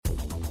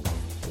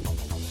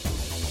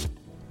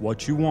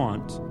what you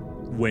want,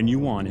 when you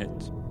want it,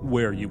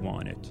 where you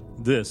want it.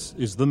 This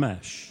is The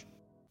Mesh.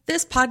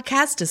 This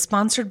podcast is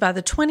sponsored by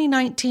the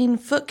 2019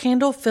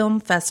 Footcandle Film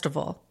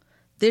Festival.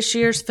 This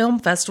year's film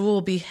festival will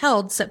be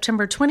held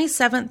September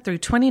 27th through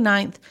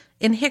 29th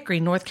in Hickory,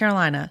 North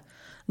Carolina.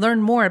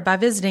 Learn more by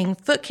visiting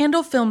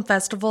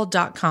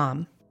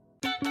footcandlefilmfestival.com.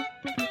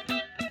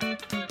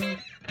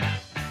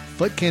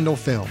 Footcandle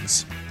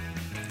Films.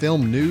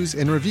 Film news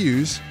and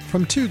reviews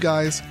from two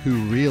guys who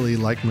really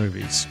like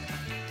movies.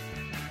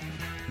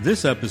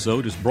 This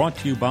episode is brought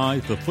to you by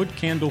the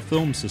Footcandle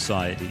Film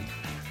Society.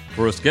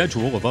 For a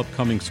schedule of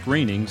upcoming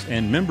screenings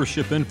and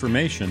membership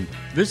information,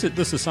 visit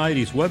the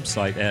Society's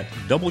website at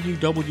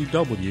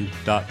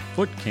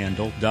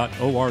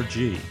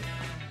www.footcandle.org.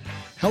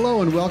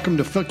 Hello and welcome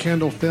to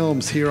Footcandle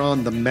Films here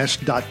on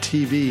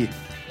themesh.tv.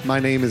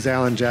 My name is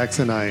Alan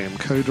Jackson. I am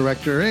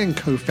co-director and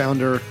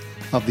co-founder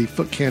of the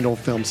Footcandle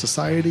Film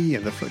Society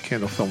and the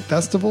Footcandle Film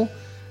Festival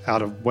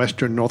out of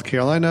Western North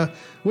Carolina.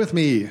 With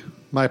me,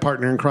 my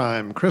partner in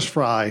crime, Chris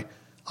Fry,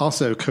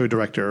 also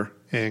co-director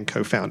and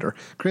co-founder.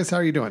 Chris, how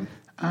are you doing?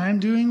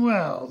 I'm doing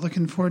well.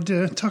 Looking forward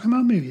to talking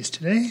about movies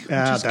today, which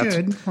is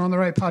good. We're on the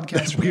right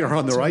podcast. We are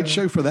on the right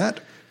show for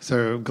that.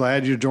 So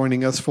glad you're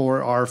joining us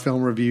for our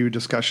film review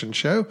discussion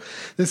show.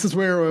 This is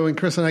where when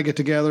Chris and I get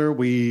together,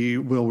 we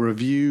will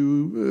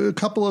review a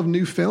couple of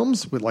new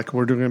films like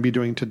we're going to be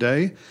doing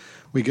today.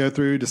 We go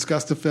through,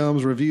 discuss the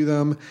films, review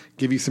them,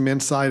 give you some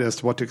insight as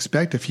to what to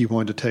expect if you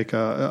want to take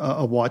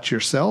a watch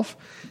yourself.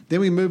 Then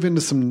we move into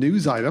some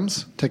news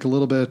items, take a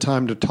little bit of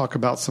time to talk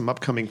about some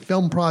upcoming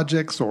film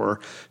projects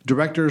or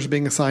directors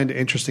being assigned to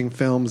interesting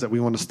films that we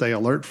want to stay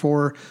alert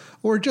for,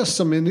 or just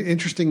some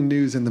interesting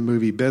news in the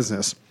movie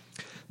business.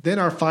 Then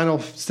our final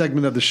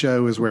segment of the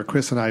show is where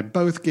Chris and I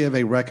both give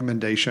a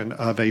recommendation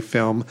of a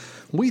film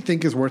we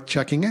think is worth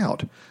checking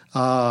out.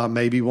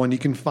 Maybe one you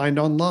can find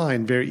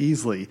online very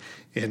easily.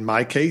 In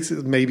my case,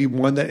 it may be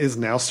one that is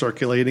now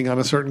circulating on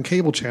a certain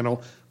cable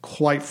channel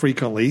quite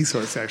frequently, so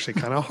it's actually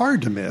kind of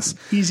hard to miss.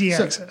 Easy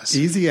access.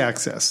 Easy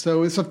access.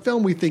 So it's a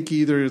film we think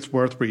either it's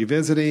worth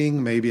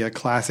revisiting, maybe a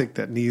classic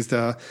that needs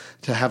to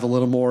have a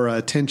little more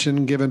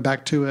attention given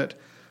back to it,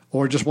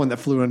 or just one that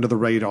flew under the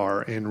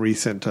radar in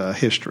recent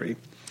history.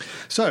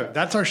 So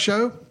that's our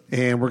show,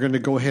 and we're going to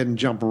go ahead and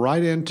jump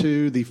right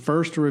into the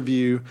first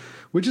review,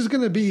 which is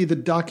going to be the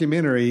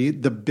documentary,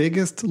 The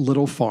Biggest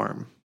Little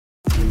Farm.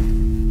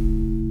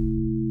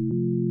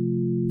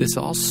 This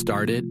all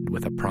started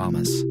with a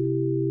promise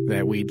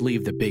that we'd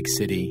leave the big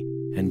city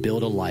and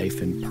build a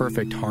life in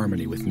perfect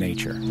harmony with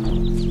nature,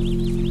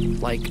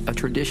 like a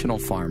traditional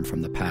farm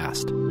from the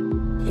past.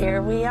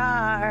 Here we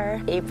are,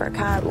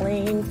 Apricot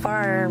Lane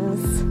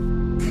Farms.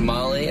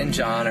 Molly and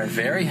John are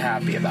very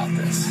happy about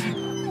this.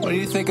 What do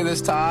you think of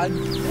this, Todd?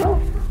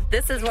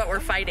 This is what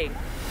we're fighting.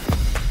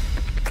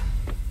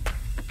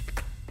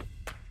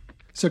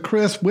 So,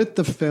 Chris, with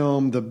the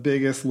film The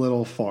Biggest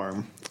Little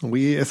Farm,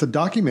 it's a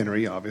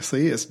documentary,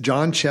 obviously. It's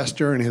John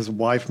Chester and his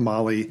wife,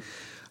 Molly,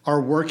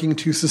 are working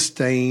to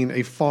sustain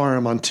a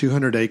farm on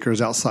 200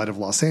 acres outside of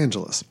Los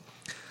Angeles.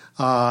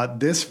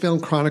 This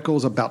film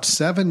chronicles about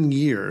 7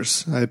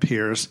 years, it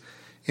appears,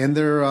 in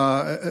their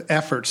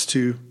efforts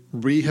to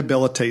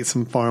rehabilitate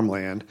some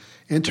farmland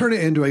and turn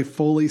it into a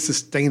fully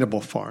sustainable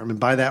farm. And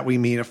by that, we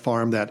mean a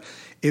farm that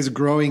is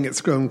growing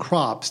its own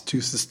crops to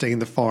sustain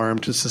the farm,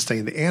 to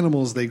sustain the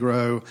animals they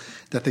grow,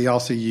 that they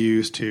also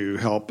use to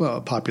help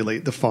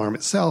populate the farm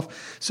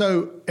itself.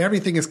 So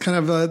everything is kind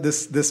of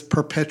this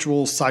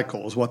perpetual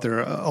cycle is what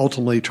they're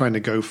ultimately trying to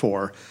go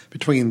for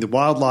between the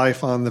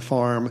wildlife on the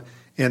farm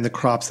and the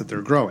crops that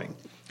they're growing.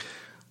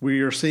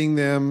 We are seeing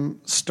them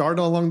start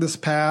along this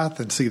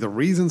path and see the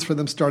reasons for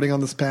them starting on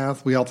this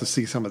path. We also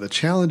see some of the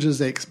challenges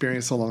they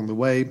experience along the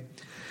way.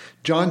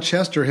 John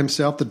Chester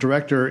himself, the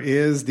director,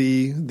 is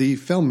the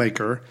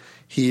filmmaker.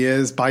 He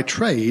is by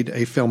trade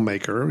a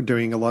filmmaker,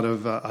 doing a lot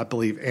of, I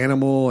believe,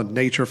 animal and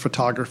nature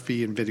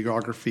photography and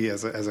videography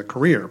as a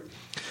career.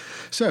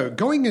 So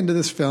going into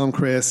this film,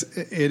 Chris,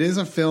 it is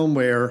a film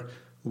where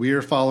we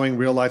are following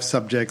real-life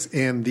subjects,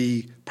 and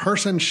the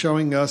person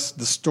showing us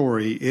the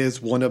story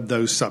is one of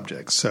those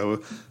subjects.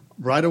 So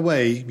right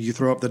away, you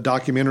throw up the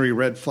documentary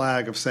red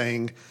flag of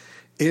saying,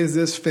 is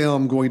this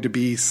film going to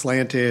be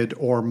slanted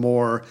or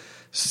more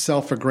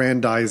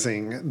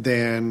self-aggrandizing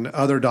than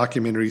other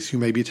documentaries who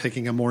may be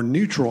taking a more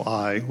neutral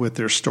eye with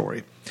their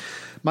story?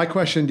 My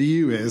question to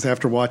you is,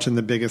 after watching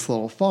The Biggest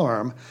Little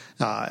Farm,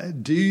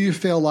 do you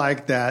feel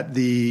like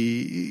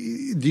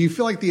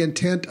the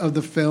intent of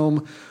the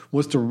film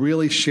was to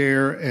really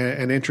share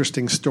an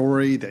interesting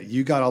story that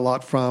you got a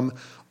lot from,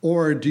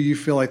 or do you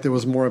feel like there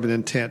was more of an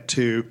intent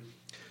to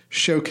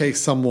showcase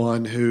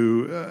someone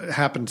who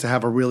happens to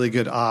have a really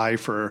good eye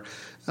for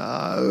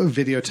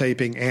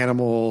videotaping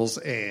animals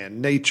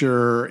and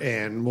nature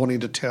and wanting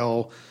to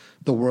tell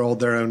the world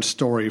their own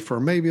story for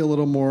maybe a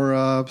little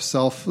more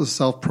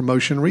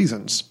self-promotion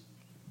reasons?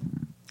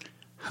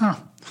 Huh.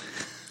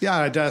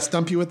 Yeah, did I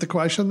stump you with the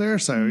question there?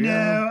 So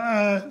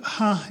no,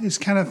 is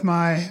kind of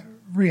my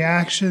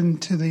reaction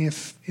to the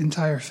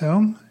entire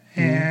film.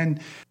 And,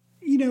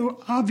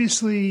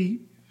 Obviously,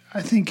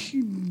 I think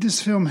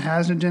this film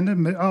has an agenda,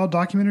 but all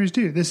documentaries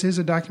do. This is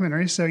a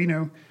documentary. So,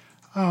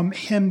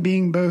 him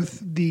being both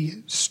the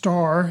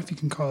star, if you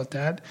can call it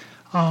that,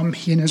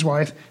 he and his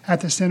wife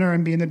at the center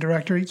and being the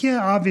director,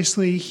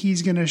 obviously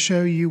he's going to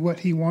show you what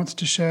he wants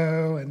to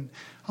show and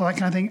all that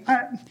kind of thing.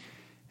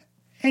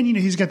 And,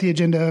 he's got the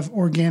agenda of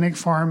organic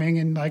farming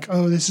and like,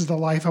 oh, this is the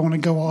life. I want to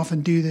go off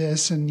and do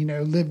this and,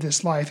 live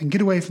this life and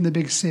get away from the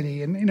big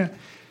city. And,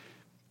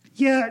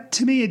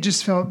 to me, it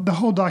just felt, the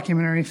whole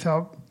documentary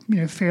felt,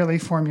 fairly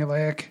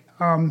formulaic.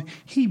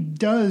 He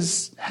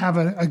does have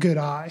a good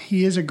eye.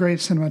 He is a great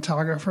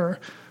cinematographer.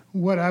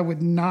 What I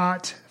would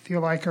not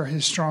feel like are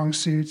his strong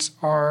suits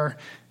are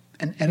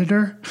an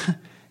editor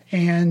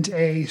and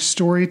a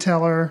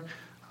storyteller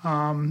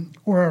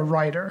or a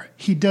writer.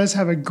 He does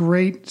have a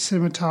great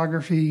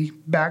cinematography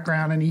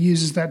background, and he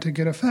uses that to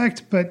good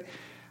effect. But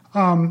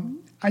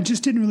I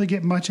just didn't really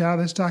get much out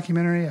of this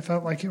documentary. I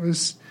felt like it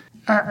was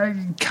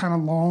kind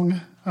of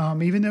long,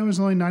 even though it was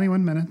only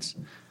 91 minutes.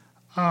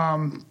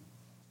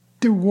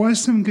 There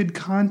was some good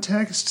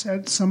context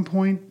at some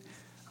point,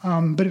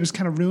 but it was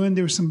kind of ruined.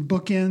 There were some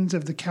bookends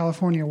of the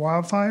California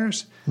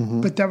wildfires,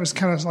 but that was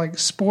kind of like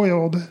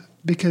spoiled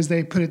because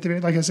they put it there.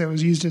 Like I said, it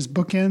was used as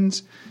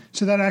bookends.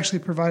 So that actually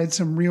provided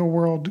some real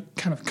world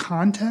kind of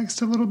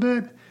context a little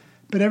bit,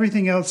 but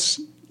everything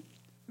else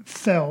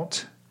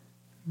felt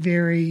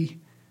very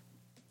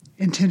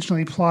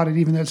intentionally plotted,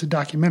 even though it's a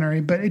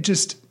documentary. But it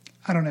just,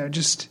 I don't know,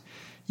 just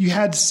you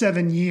had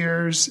 7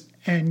 years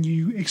and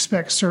you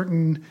expect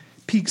certain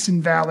peaks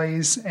and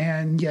valleys,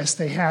 and yes,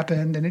 they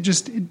happened, and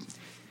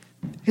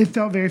it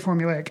felt very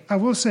formulaic. I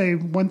will say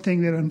one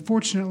thing that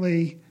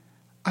unfortunately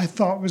I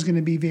thought was going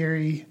to be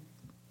very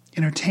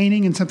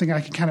entertaining and something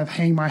I could kind of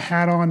hang my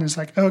hat on is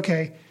like,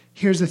 okay,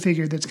 here's the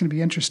figure that's going to be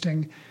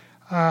interesting.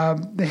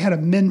 They had a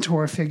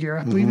mentor figure.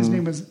 I believe his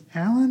name was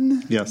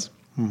Alan. Yes.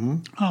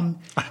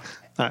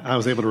 I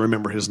was able to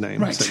remember his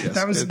name. Right. So yes,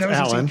 that was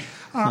Alan.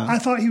 I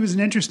thought he was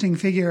an interesting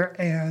figure,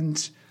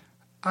 and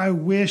I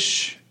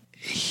wish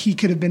he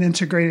could have been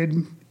integrated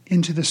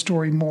into the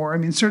story more. I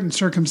mean, certain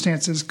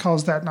circumstances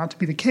caused that not to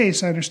be the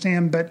case, I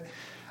understand, but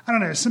I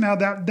don't know. Somehow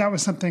that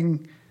was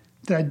something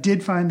that I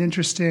did find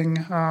interesting.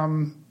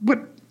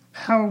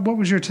 What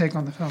was your take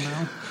on the film,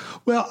 Alan?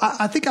 Well,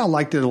 I think I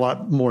liked it a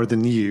lot more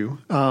than you.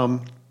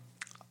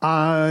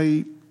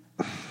 I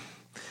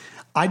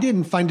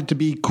didn't find it to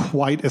be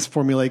quite as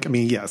formulaic. I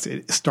mean, yes,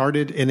 it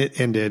started and it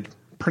ended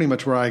pretty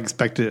much where I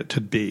expected it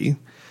to be.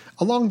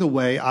 Along the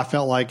way, I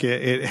felt like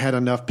it had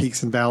enough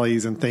peaks and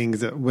valleys and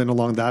things that went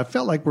along that I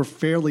felt like were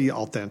fairly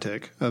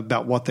authentic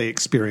about what they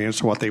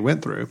experienced or what they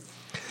went through.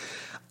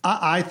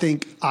 I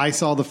think I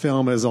saw the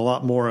film as a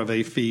lot more of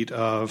a feat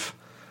of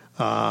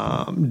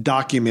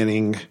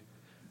documenting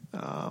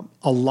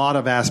a lot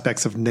of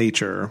aspects of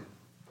nature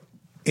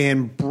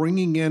and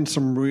bringing in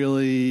some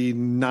really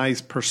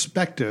nice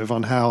perspective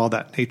on how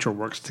that nature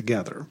works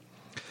together.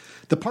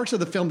 The parts of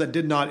the film that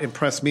did not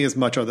impress me as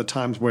much are the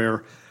times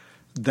where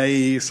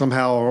they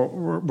somehow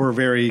were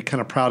very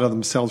kind of proud of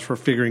themselves for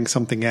figuring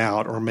something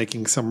out or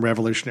making some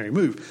revolutionary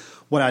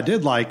move. What I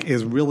did like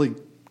is really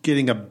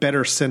getting a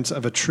better sense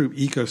of a true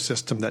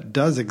ecosystem that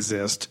does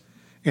exist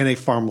in a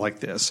farm like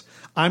this.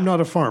 I'm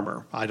not a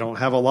farmer. I don't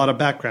have a lot of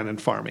background in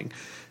farming.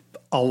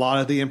 A lot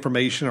of the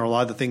information or a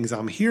lot of the things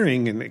I'm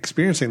hearing and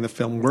experiencing in the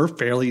film were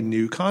fairly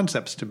new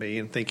concepts to me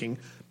and thinking,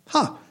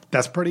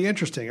 that's pretty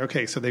interesting.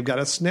 Okay, so they've got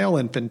a snail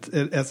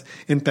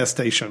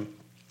infestation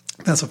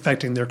that's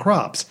affecting their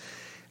crops.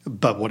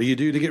 But what do you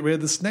do to get rid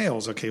of the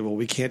snails? Okay, well,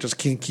 we can't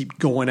keep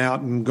going out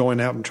and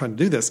trying to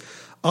do this.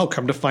 Oh,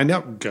 come to find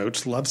out,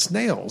 goats love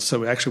snails.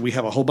 So actually we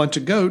have a whole bunch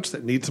of goats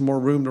that need some more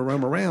room to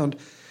roam around.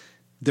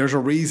 There's a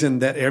reason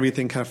that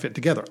everything kind of fit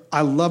together.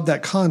 I love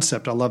that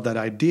concept. I love that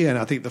idea. And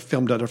I think the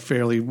film did a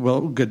fairly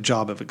good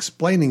job of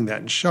explaining that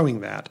and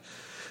showing that.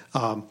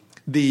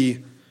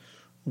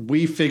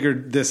 We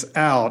figured this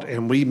out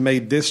and we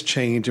made this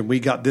change and we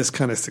got this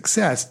kind of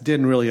success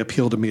didn't really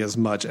appeal to me as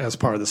much as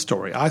part of the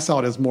story. I saw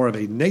it as more of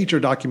a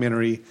nature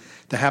documentary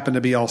that happened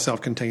to be all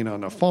self-contained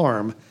on a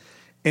farm.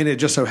 And it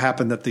just so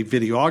happened that the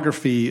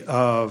videography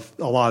of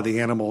a lot of the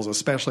animals,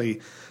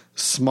 especially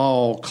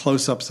small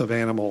close-ups of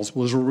animals,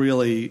 was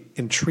really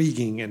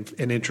intriguing and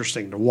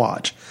interesting to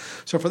watch.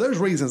 So for those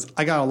reasons,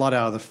 I got a lot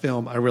out of the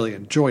film. I really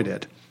enjoyed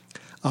it.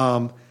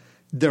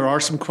 There are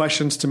some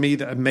questions to me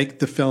that make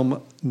the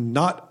film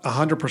not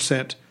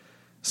 100%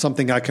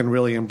 something I can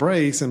really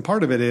embrace. And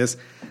part of it is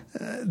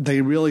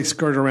they really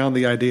skirt around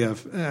the idea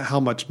of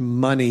how much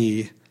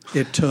money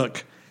it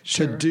took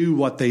to do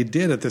what they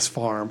did at this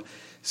farm.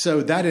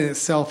 So that in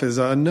itself is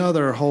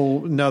another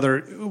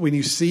when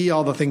you see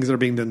all the things that are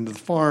being done to the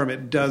farm,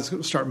 it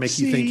does start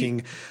making you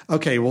thinking,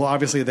 okay, well,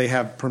 obviously they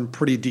have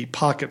pretty deep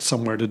pockets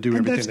somewhere to do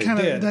everything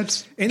they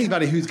did.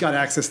 Anybody who's got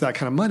access to that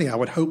kind of money, I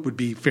would hope would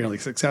be fairly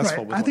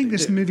successful. Right. I think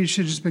this movie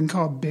should have just been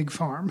called Big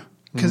Farm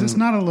because it's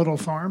not a little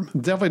farm.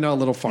 Definitely not a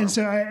little farm. And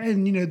so,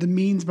 the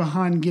means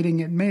behind getting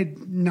it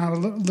made, not a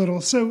little.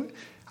 So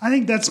I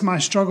think that's my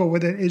struggle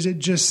with it, is it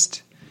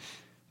just,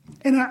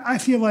 and I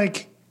feel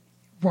like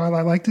while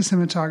I like the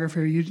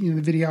cinematography,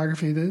 the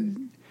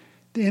videography,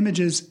 the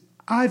images,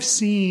 I've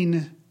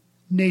seen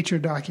nature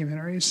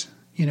documentaries,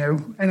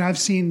 and I've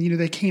seen,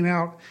 they came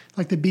out,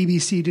 like the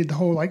BBC did the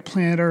whole like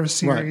Planet Earth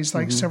series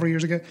several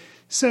years ago.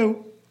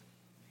 So,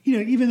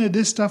 even though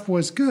this stuff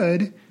was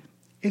good,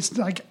 it's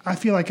like I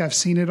feel like I've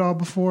seen it all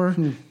before.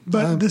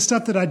 But the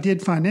stuff that I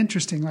did find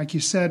interesting, like you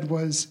said,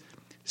 was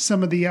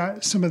some of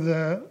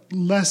the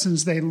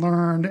lessons they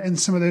learned, and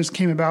some of those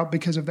came about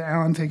because of the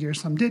Allen figure.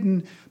 Some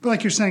didn't. But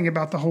like you're saying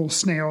about the whole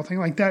snail thing,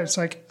 like that, it's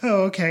like,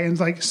 oh, okay. And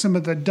like some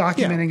of the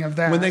documenting of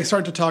that. When they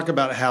start to talk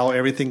about how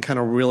everything kind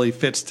of really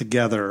fits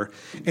together,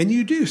 and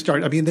you do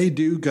start, they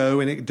do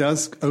go, and it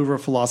does over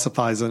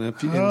philosophize in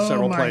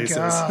several places. Oh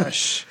my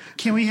gosh.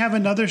 Can we have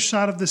another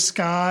shot of the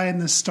sky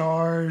and the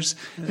stars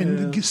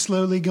and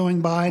slowly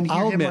going by and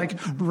hear him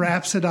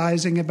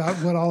rhapsodizing about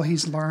what all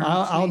he's learned?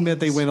 I'll admit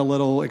they went a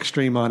little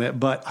extreme on it,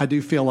 but I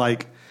do feel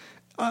like,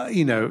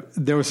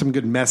 there were some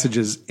good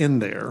messages in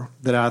there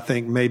that I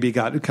think maybe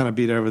got kind of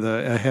beat over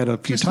the head a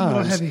few times. A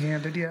little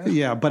heavy-handed, yeah.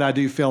 Yeah, but I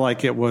do feel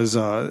like it was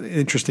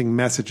interesting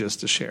messages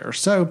to share.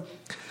 So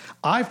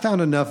I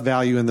found enough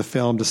value in the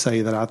film to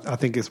say that I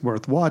think it's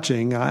worth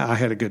watching. I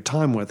had a good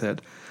time with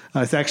it.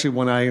 It's actually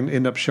one I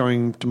end up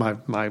showing to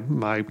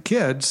my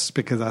kids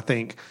because I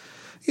think,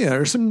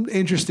 there's some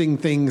interesting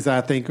things I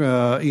think,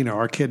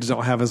 our kids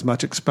don't have as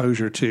much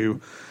exposure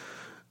to.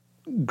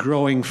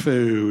 Growing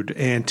food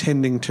and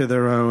tending to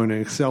their own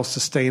and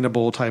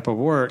self-sustainable type of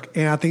work.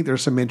 And I think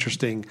there's some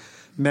interesting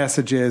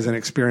messages and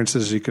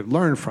experiences you could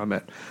learn from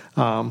it.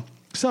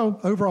 So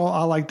overall,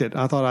 I liked it.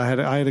 I thought I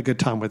had a good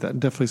time with it.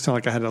 Definitely sound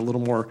like I had a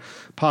little more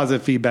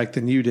positive feedback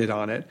than you did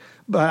on it.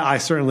 But I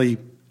certainly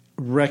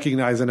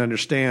recognize and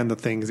understand the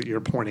things that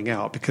you're pointing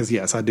out because,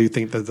 yes, I do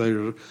think that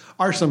there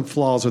are some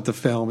flaws with the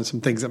film and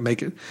some things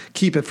that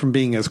keep it from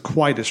being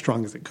quite as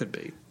strong as it could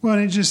be. Well,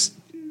 and it just...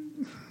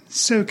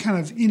 So kind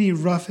of any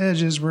rough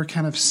edges were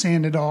kind of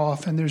sanded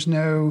off, and it's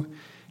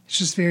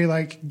just very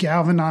like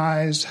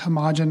galvanized,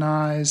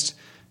 homogenized,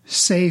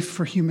 safe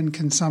for human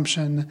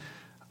consumption.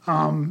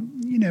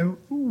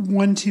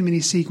 One too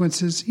many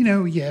sequences,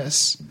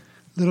 yes,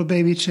 little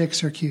baby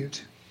chicks are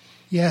cute.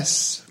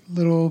 Yes,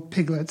 little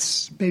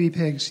piglets, baby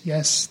pigs,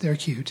 yes, they're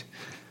cute.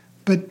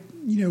 But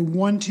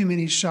one too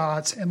many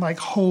shots and like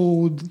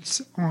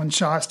holds on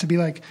shots to be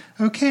like,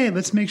 okay,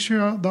 let's make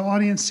sure the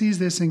audience sees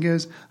this and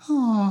goes,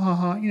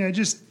 oh, I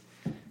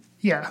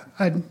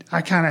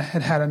kind of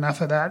had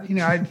enough of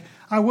that.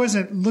 I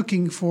wasn't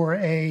looking for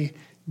a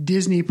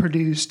Disney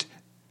produced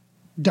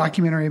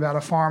documentary about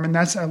a farm, and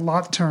that's a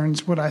lot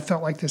turns what I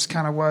felt like this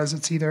kind of was.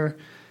 It's either,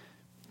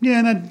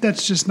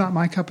 that's just not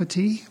my cup of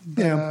tea.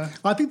 But,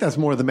 I think that's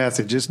more of the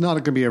message. It's not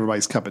going to be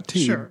everybody's cup of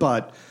tea, sure.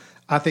 But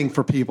I think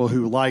for people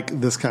who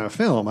like this kind of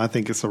film, I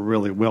think it's a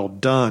really well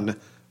done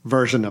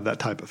version of that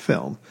type of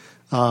film.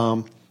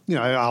 I'll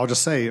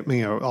just say,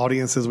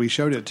 audiences we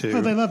showed it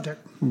to, they loved it.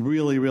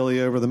 Really, really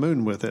over the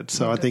moon with it.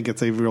 So I think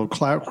it's a real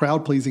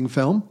crowd pleasing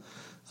film.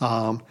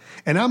 And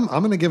I'm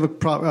going to give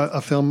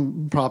a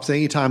film props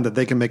any time that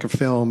they can make a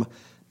film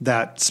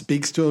that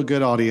speaks to a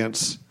good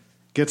audience,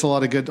 gets a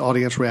lot of good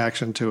audience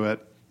reaction to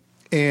it,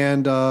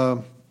 and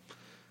I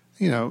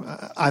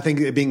think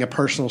it being a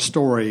personal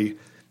story.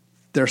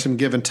 There's some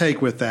give and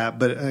take with that,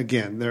 but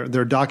again,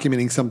 they're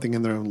documenting something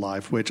in their own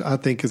life, which I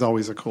think is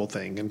always a cool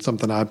thing and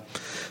something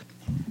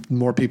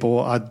more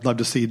people I'd love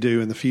to see do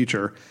in the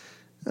future.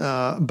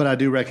 But I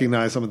do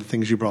recognize some of the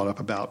things you brought up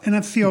about. And I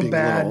feel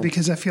bad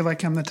because I feel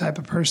like I'm the type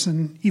of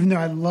person, even though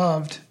I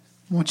loved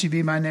Won't You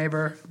Be My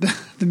Neighbor,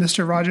 the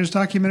Mr. Rogers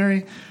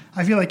documentary,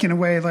 I feel like in a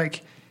way,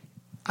 like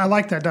I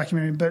like that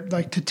documentary, but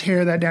like to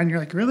tear that down, you're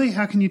like, really?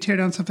 How can you tear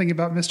down something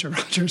about Mr.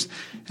 Rogers?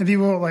 And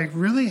people are like,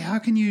 really? How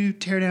can you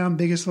tear down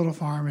Biggest Little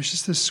Farm? It's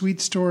just a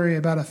sweet story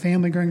about a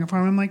family growing a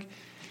farm. I'm like,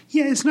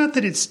 yeah, it's not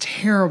that it's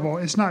terrible.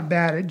 It's not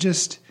bad. It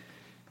just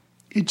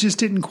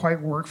didn't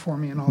quite work for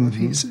me in all the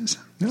pieces.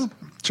 Yeah,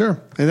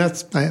 sure. And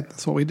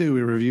that's what we do.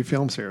 We review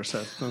films here.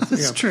 So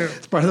that's true.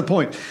 It's part of the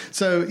point.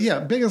 So yeah,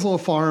 Biggest Little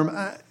Farm.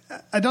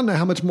 I don't know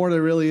how much more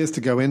there really is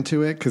to go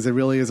into it because it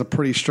really is a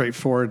pretty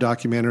straightforward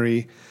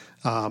documentary.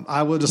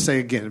 I will just say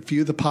again, a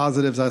few of the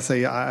positives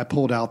I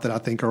pulled out that I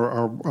think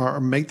are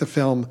make the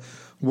film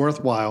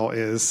worthwhile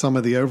is some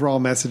of the overall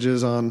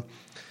messages on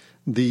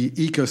the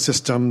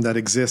ecosystem that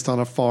exists on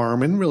a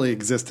farm and really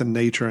exists in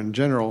nature in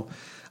general.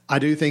 I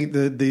do think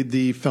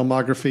the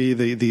filmography,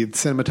 the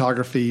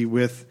cinematography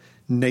with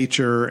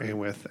nature and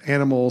with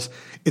animals,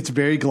 it's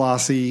very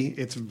glossy.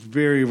 It's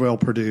very well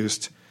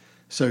produced.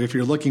 So if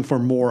you're looking for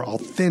more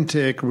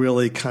authentic,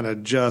 really kind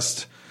of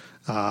just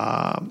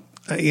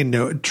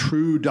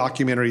true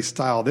documentary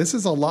style, this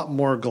is a lot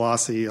more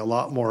glossy, a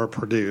lot more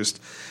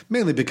produced.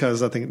 Mainly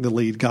because I think the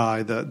lead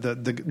guy,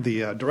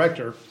 the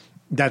director,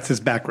 that's his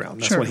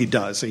background. That's what he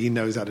does. So he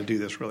knows how to do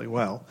this really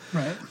well.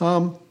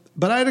 Right.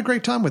 But I had a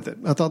great time with it.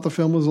 I thought the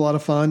film was a lot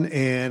of fun,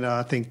 and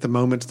I think the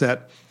moments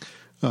that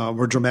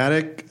were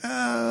dramatic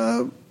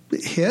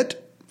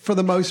hit for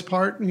the most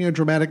part.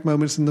 Dramatic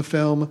moments in the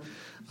film.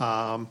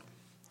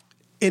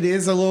 It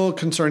is a little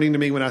concerning to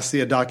me when I see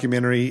a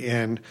documentary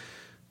and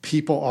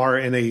people are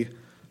in a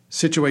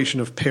situation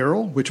of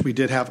peril, which we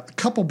did have a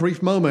couple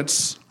brief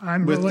moments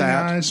I'm with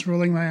that.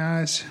 rolling my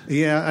eyes.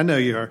 Yeah, I know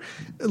you are.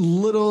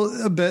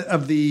 A bit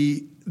of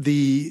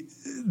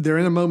they're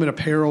in a moment of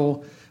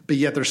peril, but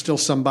yet there's still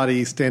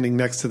somebody standing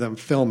next to them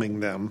filming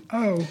them.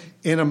 Oh.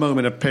 In a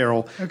moment of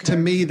peril. Okay. To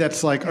me,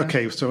 that's like,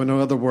 okay, so in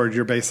other words,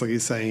 you're basically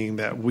saying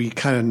that we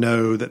kind of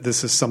know that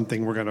this is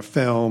something we're going to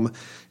film.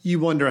 You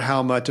wonder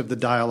how much of the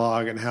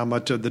dialogue and how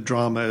much of the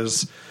drama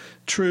is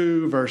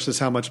true versus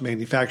how much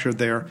manufactured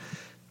there.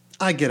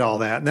 I get all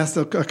that. And that's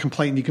a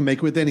complaint you can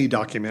make with any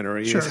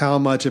documentary Sure. is how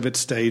much of it's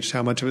staged,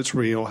 how much of it's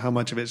real, how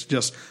much of it's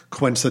just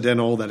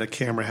coincidental that a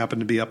camera happened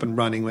to be up and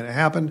running when it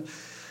happened.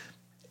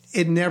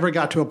 It never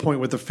got to a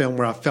point with the film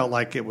where I felt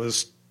like it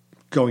was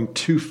going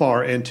too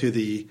far into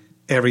the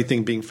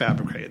everything being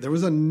fabricated. There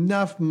was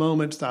enough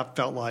moments that I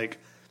felt like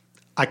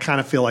I kind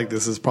of feel like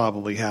this is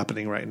probably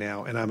happening right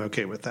now, and I'm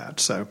okay with that.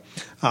 So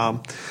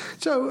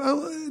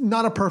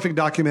not a perfect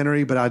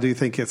documentary, but I do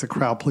think it's a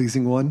crowd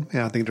pleasing one,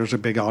 and I think there's a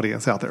big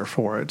audience out there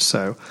for it.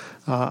 So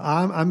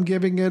I'm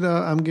giving it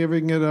a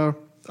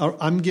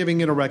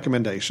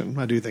recommendation.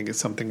 I do think it's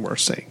something worth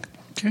seeing.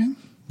 Okay.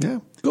 Yeah,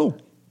 cool.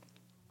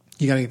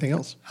 You got anything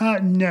else?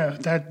 No,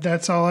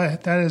 that's all.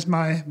 That is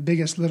my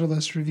biggest,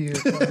 littlest review.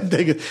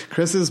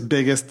 Chris's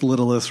biggest,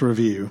 littlest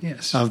review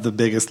Yes. of The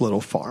Biggest Little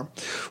Farm.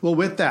 Well,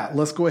 with that,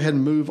 let's go ahead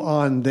and move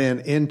on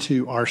then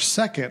into our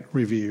second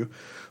review,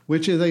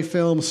 which is a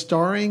film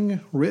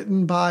starring,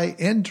 written by,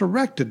 and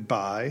directed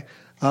by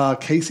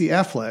Casey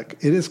Affleck.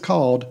 It is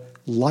called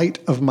Light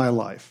of My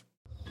Life.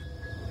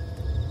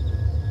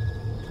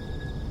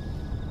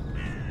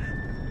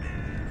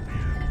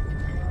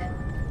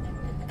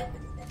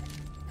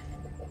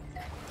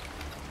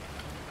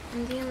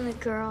 I'm the only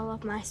girl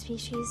of my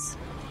species.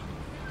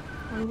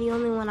 I'm the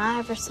only one I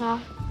ever saw.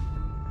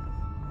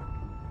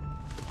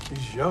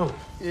 He's young.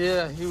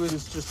 Yeah, he was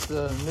just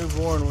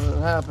newborn when it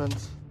happened.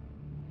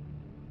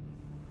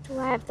 Do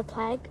I have the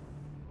plague?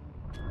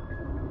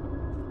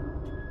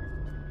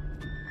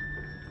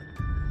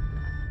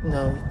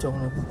 No, you don't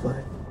have the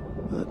plague.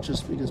 But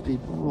just because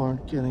people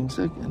aren't getting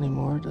sick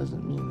anymore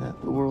doesn't mean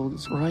that the world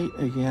is right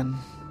again.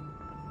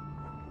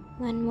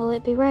 When will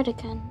it be right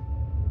again?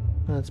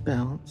 When it's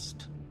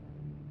balanced.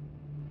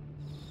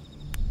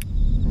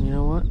 And you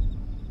know what?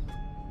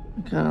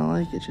 I kind of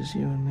like it, just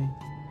you and me.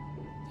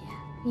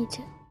 Me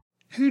too.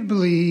 Who'd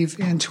believe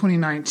in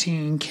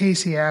 2019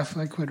 Casey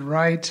Affleck would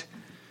write,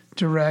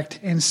 direct,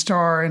 and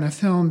star in a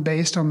film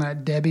based on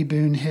that Debbie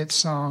Boone hit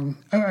song?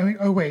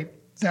 Wait.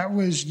 That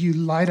was You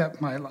Light Up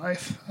My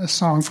Life, a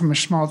song from a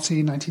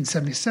schmaltzy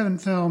 1977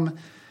 film.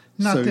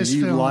 Not so this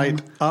You film.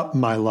 Light Up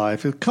My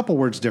Life. A couple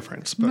words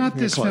difference. But Not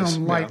this close.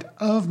 film, Light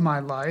of My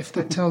Life,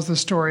 that tells the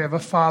story of a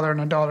father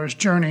and a daughter's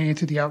journey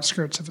through the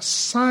outskirts of a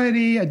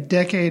society a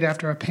decade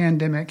after a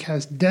pandemic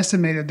has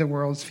decimated the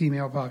world's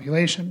female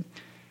population.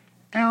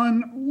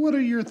 Alan, what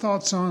are your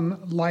thoughts on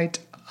Light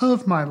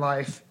of My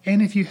Life?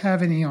 And if you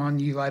have any on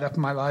You Light Up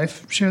My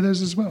Life, share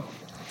those as well.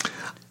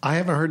 I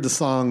haven't heard the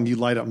song You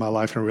Light Up My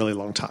Life in a really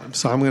long time.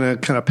 So I'm going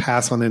to kind of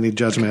pass on any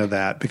judgment of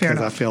that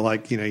because I feel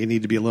like, you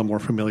need to be a little more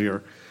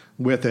familiar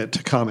with it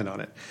to comment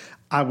on it.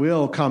 I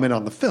will comment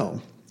on the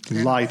film,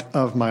 Light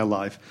of My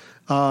Life.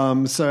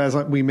 So as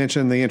we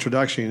mentioned in the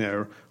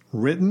introduction,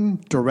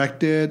 written,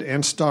 directed,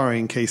 and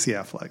starring Casey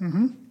Affleck.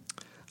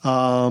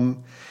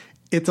 Mm-hmm.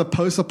 It's a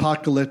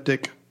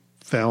post-apocalyptic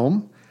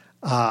film.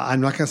 I'm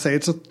not going to say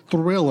it's a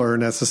thriller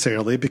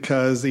necessarily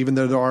because even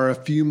though there are a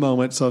few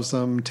moments of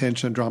some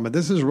tension and drama,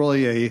 this is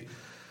really a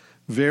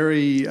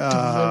very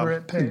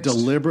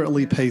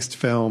deliberately paced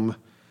film.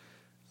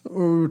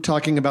 We're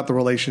talking about the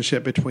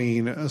relationship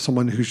between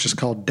someone who's just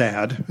called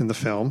Dad in the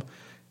film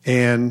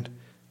and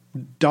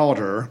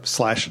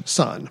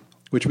daughter/son,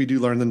 which we do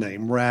learn the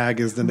name.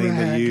 Rag is the name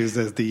they use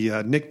as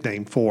the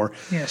nickname for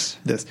this.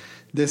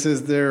 This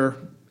is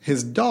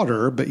his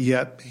daughter, but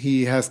yet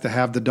he has to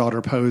have the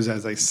daughter pose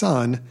as a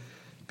son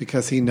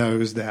because he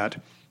knows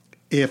that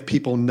if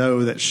people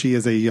know that she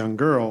is a young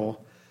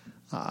girl,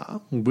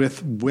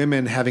 with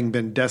women having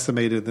been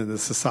decimated in the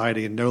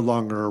society and no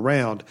longer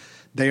around,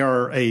 they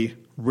are a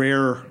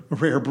rare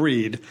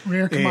breed,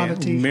 rare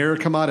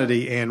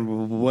commodity,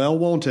 and well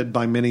wanted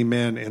by many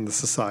men in the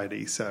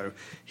society. So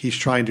he's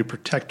trying to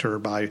protect her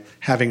by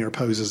having her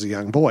pose as a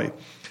young boy.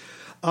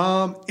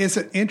 It's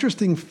an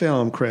interesting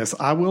film, Chris.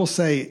 I will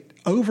say,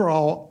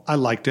 overall, I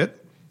liked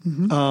it.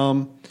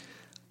 Mm-hmm.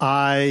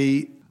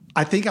 I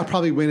think I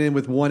probably went in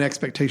with one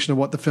expectation of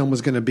what the film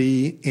was going to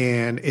be,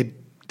 and it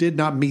did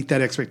not meet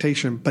that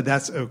expectation, but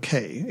that's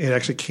okay. It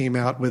actually came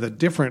out with a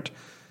different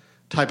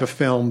type of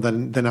film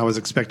than I was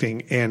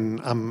expecting,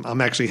 and I'm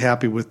actually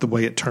happy with the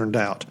way it turned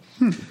out.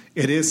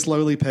 It is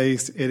slowly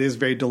paced. It is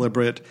very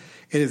deliberate.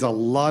 It is a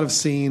lot of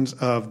scenes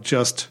of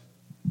just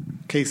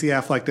Casey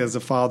Affleck as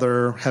a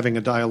father having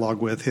a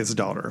dialogue with his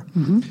daughter.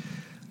 Mm-hmm.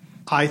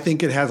 I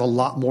think it has a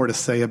lot more to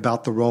say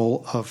about the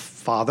role of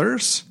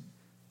fathers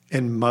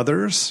and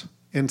mothers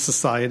in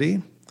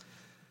society.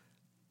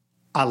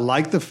 I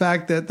like the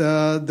fact that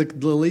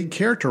the lead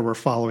character we're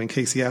following,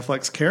 Casey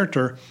Affleck's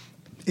character,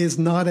 is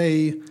not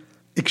a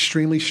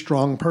extremely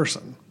strong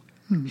person.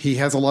 He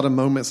has a lot of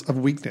moments of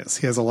weakness.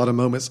 He has a lot of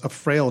moments of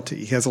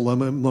frailty. He has a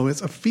lot of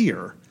moments of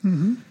fear.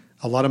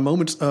 A lot of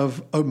moments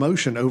of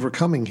emotion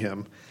overcoming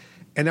him.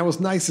 And that was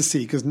nice to see,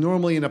 because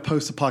normally in a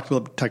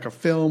post-apocalyptic type of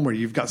film where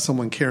you've got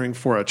someone caring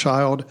for a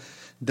child,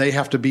 they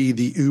have to be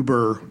the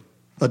uber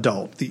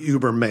adult, the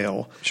uber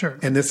male. Sure.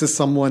 And this is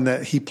someone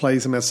that he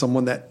plays him as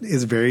someone that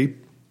is very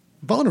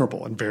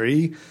vulnerable and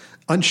very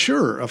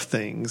unsure of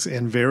things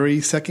and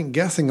very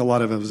second-guessing a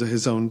lot of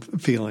his own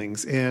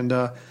feelings. And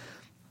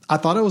I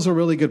thought it was a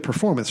really good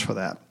performance for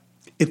that.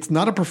 It's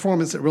not a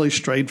performance that really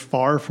strayed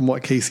far from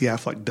what Casey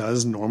Affleck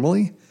does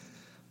normally,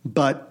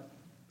 but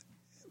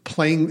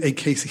playing a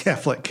Casey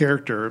Affleck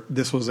character,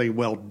 this was a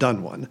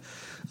well-done one.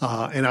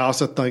 And I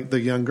also think the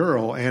young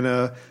girl,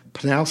 Anna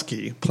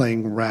Panowski,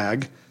 playing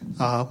Rag,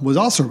 was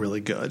also really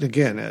good.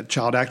 Again,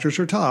 child actors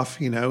are tough,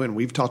 and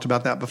we've talked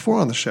about that before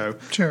on the show.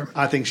 Sure.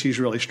 I think she's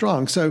really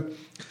strong. So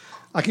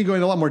I can go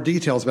into a lot more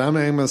details, but I'm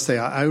going to say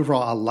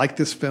overall I like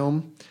this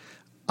film.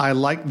 I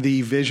like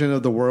the vision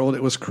of the world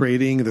it was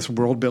creating, this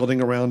world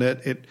building around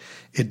it.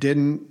 It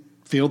didn't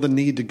feel the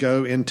need to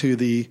go into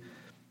the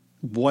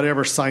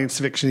whatever science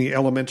fiction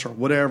elements or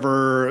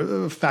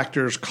whatever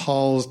factors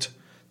caused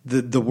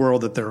the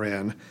world that they're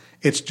in.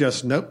 It's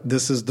just, nope,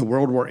 this is the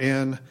world we're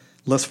in.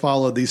 Let's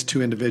follow these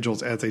two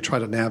individuals as they try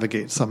to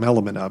navigate some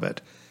element of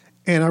it.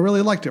 And I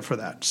really liked it for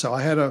that. So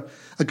I had a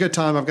good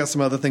time. I've got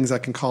some other things I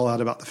can call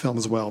out about the film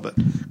as well. But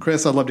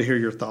Chris, I'd love to hear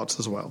your thoughts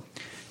as well.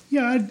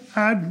 Yeah,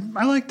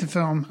 I liked the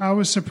film. I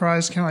was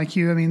surprised, kind of like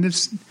you. I mean,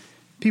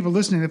 people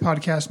listening to the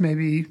podcast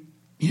maybe,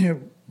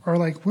 are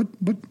like, what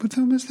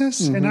film is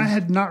this? And I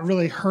had not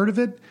really heard of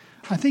it.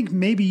 I think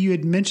maybe you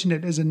had mentioned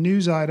it as a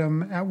news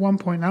item at one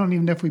point. I don't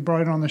even know if we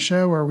brought it on the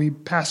show or we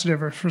passed it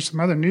over for some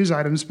other news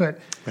items. But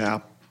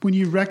when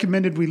you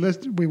recommended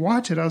we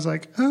watch it, I was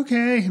like,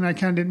 okay. And I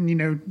kind of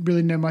didn't,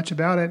 really know much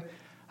about it.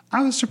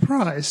 I was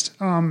surprised.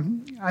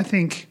 I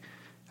think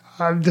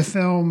the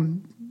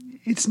film,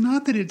 it's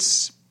not that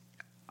it's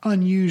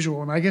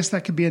unusual, and I guess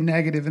that could be a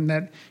negative in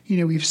that,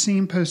 we've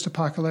seen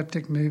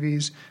post-apocalyptic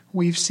movies.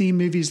 We've seen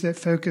movies that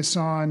focus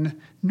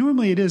on,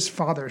 normally it is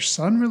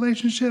father-son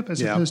relationship as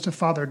opposed to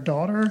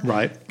father-daughter.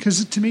 Right.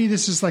 Because to me,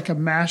 this is like a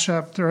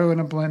mashup, throw in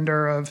a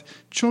blender of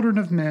Children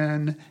of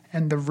Men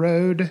and The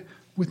Road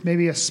with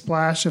maybe a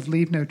splash of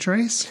Leave No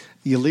Trace.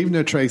 Yeah, Leave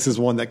No Trace is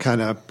one that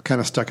kind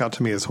of stuck out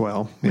to me as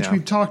well. Which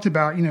we've talked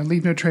about,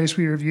 Leave No Trace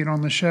we reviewed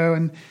on the show,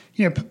 and,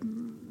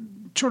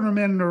 Children of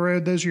Men and The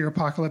Road, those are your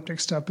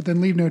apocalyptic stuff. But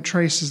then Leave No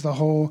Trace is the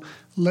whole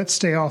let's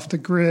stay off the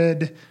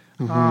grid,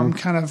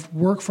 kind of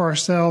work for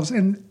ourselves.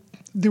 And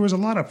there was a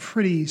lot of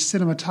pretty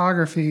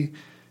cinematography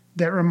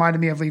that reminded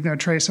me of Leave No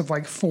Trace, of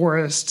like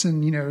forests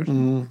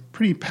and,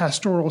 pretty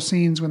pastoral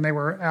scenes when they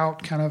were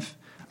out kind of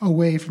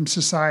away from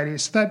society.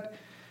 So that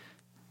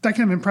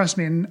kind of impressed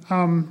me.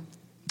 And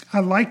I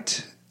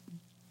liked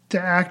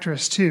the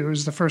actress too. It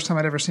was the first time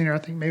I'd ever seen her. I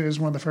think maybe it was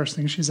one of the first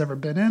things she's ever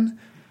been in.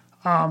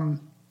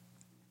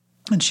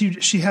 And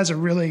she has a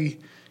really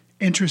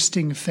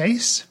interesting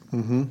face,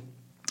 and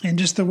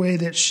just the way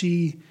that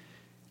she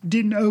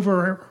didn't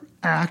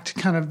overact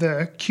kind of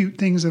the cute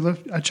things that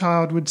a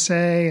child would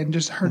say, and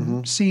just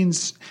her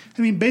scenes.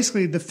 I mean,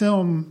 basically the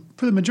film,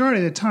 for the majority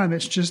of the time,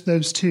 it's just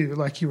those two,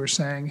 like you were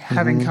saying,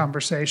 having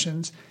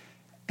conversations.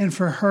 And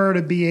for her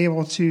to be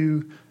able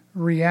to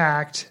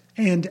react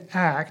and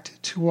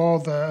act to all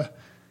the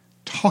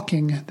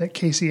talking that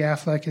Casey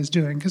Affleck is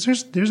doing, because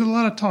there's a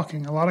lot of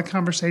talking, a lot of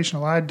conversation,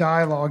 a lot of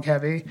dialogue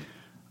heavy.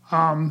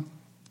 I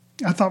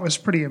thought was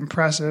pretty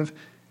impressive.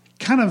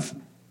 Kind of,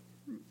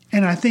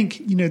 and I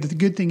think that the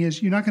good thing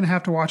is you're not going to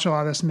have to watch a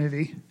lot of this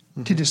movie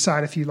to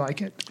decide if you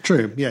like it.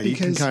 True, yeah, you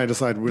can kind of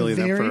decide really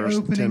that first 10 minutes.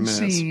 The very opening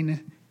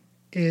scene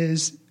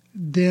is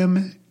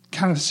them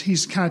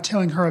he's kind of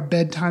telling her a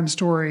bedtime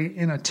story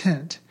in a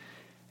tent.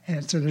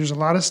 And so there's a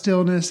lot of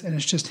stillness, and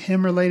it's just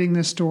him relating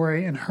this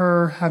story and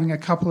her having a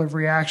couple of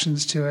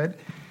reactions to it.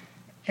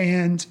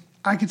 And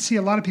I could see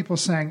a lot of people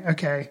saying,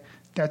 okay,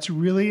 that's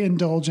really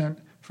indulgent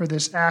for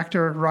this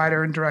actor,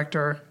 writer, and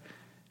director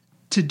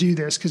to do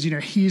this, because,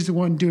 he's the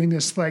one doing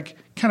this like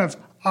kind of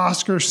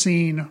Oscar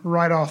scene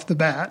right off the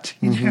bat.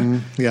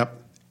 Yep.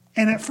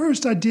 And at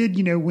first I did,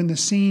 when the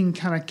scene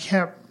kind of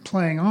kept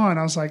playing on,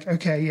 I was like,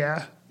 okay,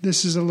 yeah,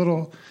 this is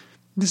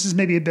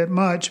maybe a bit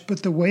much,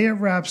 but the way it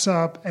wraps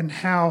up and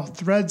how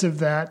threads of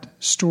that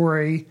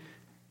story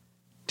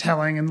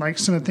telling and like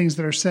some of the things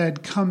that are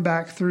said come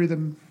back through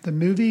the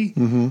movie,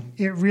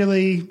 it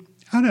really,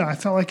 I don't know, I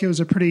felt like it was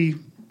a pretty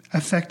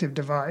effective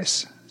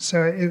device.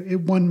 So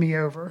it won me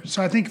over.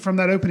 So I think from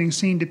that opening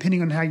scene,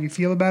 depending on how you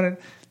feel about it,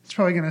 it's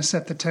probably going to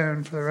set the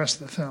tone for the rest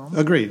of the film.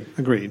 Agreed.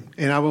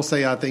 And I will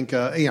say, I think,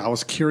 I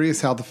was curious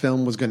how the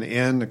film was going to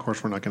end. Of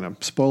course, we're not going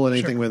to spoil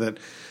anything with it,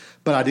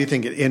 but I do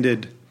think it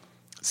ended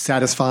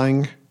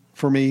satisfying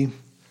for me.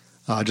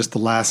 Just the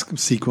last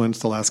sequence,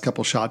 the last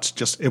couple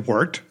shots, it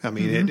worked. I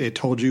mean, it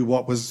told you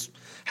what was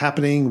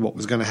happening, what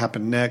was going to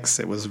happen next.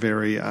 It was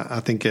very, I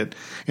think it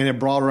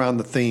brought around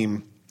the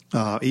theme,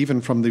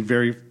 even from the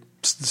very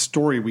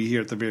story we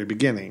hear at the very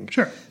beginning.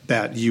 Sure.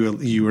 That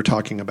you were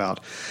talking about.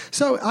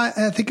 So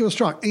I think it was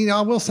strong.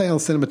 I will say on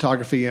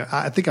cinematography,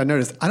 I think I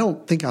noticed, I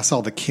don't think I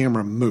saw the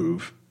camera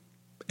move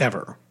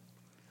ever.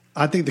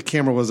 I think the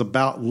camera was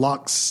about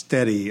lock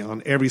steady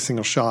on every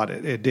single shot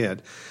it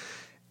did.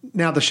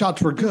 Now, the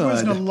shots were good. There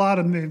wasn't a lot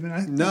of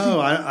movement.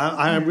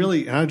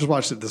 I just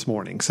watched it this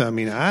morning. So,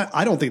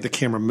 I don't think the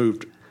camera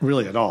moved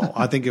really at all.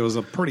 I think it was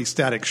a pretty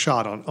static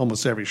shot on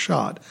almost every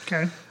shot.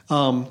 Okay.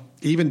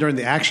 Even during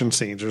the action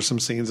scenes, there's some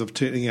scenes of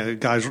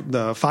guys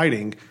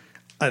fighting.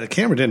 The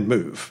camera didn't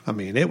move.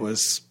 It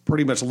was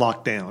pretty much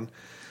locked down.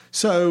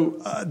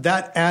 So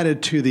that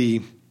added to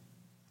the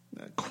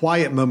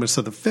quiet moments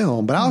of the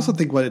film. But I also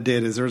think what it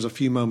did is there's a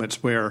few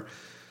moments where,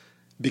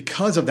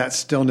 because of that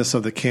stillness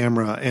of the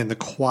camera and the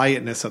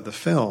quietness of the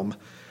film,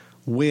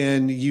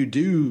 when you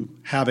do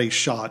have a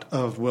shot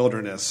of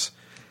wilderness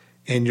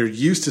and you're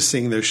used to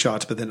seeing those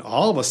shots, but then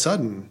all of a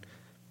sudden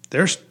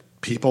there's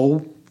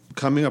people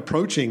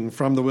approaching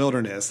from the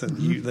wilderness, and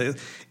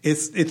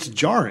it's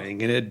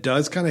jarring, and it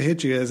does kind of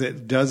hit you, as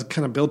it does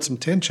kind of build some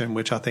tension,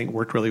 which I think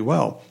worked really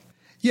well.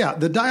 Yeah,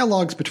 the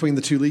dialogues between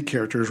the two lead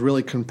characters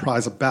really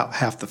comprise about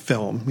half the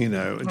film,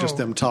 just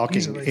them talking.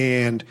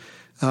 Easily. And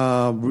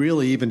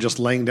really even just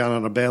laying down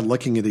on a bed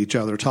looking at each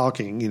other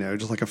talking,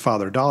 just like a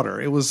father-daughter.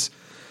 It was,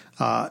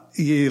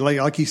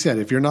 like you said,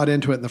 if you're not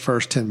into it in the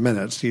first 10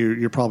 minutes,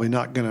 you're probably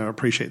not going to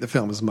appreciate the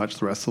film as much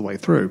the rest of the way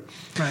through.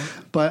 Right.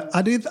 But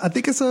I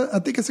think it's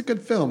a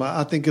good film.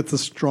 I think it's a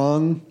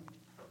strong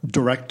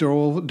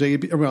directorial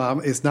debut. Well,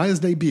 it's not his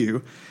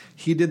debut.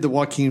 He did the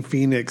Joaquin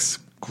Phoenix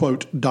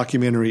quote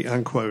documentary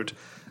unquote.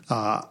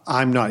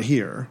 I'm Not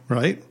Here,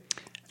 right?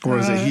 Or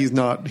is it He's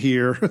Not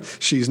Here,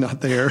 She's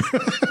Not There?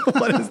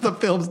 What is the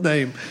film's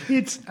name?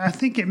 I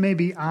think it may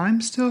be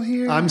I'm Still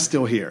Here. I'm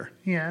Still Here.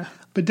 Yeah,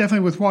 but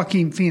definitely with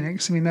Joaquin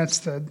Phoenix. That's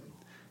the.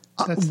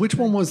 Which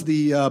one was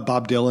the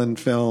Bob Dylan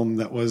film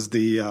that was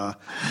the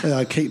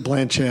Kate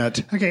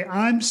Blanchett? Okay,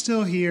 I'm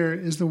Still Here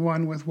is the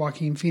one with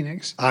Joaquin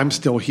Phoenix. I'm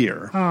Still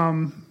Here.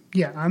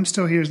 Yeah, I'm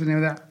Still Here is the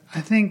name of that.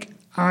 I think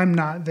I'm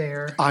Not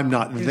There. I'm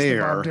Not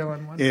There the Bob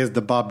Dylan one. Is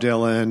the Bob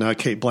Dylan,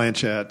 Kate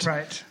Blanchett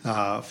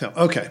film.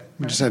 Okay,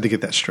 we just had to get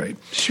that straight.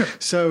 Sure.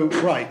 So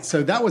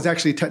that was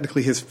actually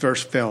technically his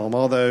first film,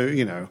 although,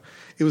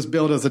 it was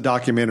billed as a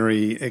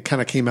documentary. It kind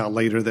of came out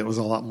later that was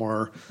a lot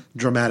more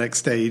dramatic,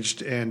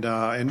 staged, and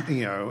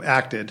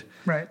acted.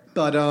 Right.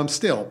 But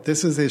still,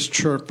 this is his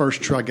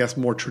first true, I guess,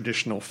 more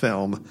traditional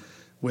film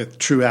with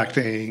true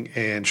acting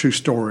and true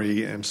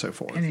story and so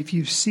forth. And if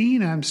you've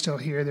seen I'm Still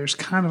Here, there's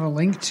kind of a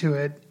link to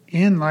it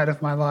in Light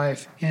of My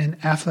Life in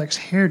Affleck's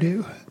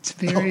hairdo. It's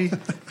very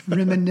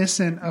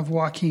reminiscent of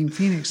Joaquin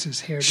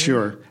Phoenix's hairdo.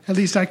 Sure. At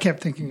least I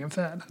kept thinking of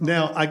that.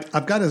 Now,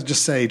 I've got to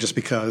just say, just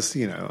because,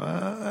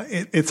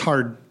 it's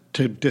hard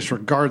to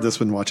disregard this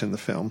when watching the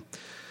film.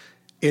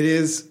 It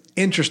is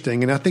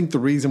interesting, and I think the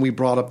reason we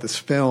brought up this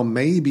film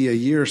maybe a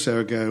year or so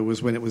ago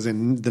was when it was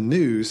in the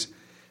news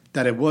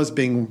that it was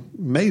being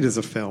made as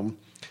a film.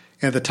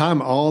 And at the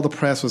time, all the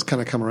press was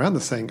kind of coming around to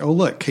saying, oh,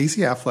 look,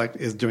 Casey Affleck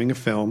is doing a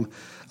film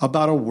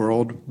about a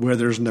world where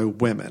there's no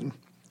women.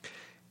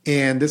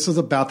 And this was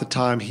about the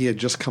time he had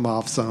just come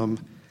off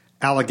some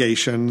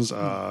allegations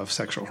of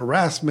sexual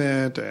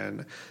harassment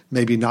and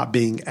maybe not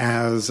being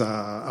as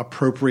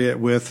appropriate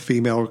with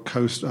female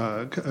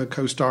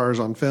co-stars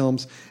on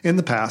films in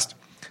the past,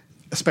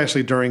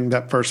 especially during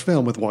that first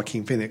film with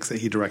Joaquin Phoenix that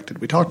he directed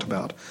we talked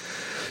about.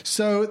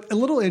 So a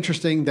little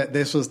interesting that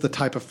this was the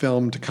type of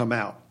film to come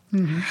out.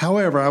 Mm-hmm.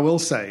 However, I will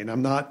say, and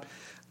I'm not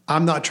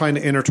trying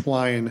to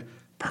intertwine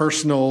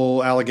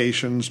personal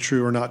allegations,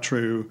 true or not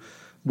true,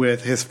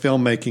 with his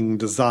filmmaking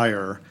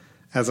desire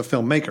as a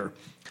filmmaker.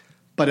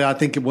 But I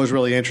think it was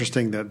really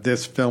interesting that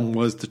this film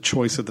was the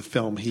choice of the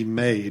film he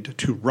made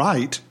to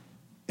write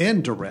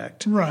and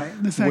direct. Right.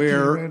 The fact that he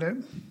wrote it.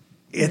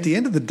 At the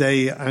end of the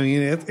day,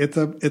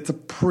 it's a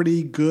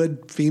pretty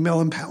good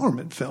female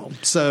empowerment film.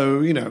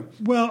 So,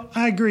 Well,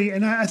 I agree.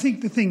 And I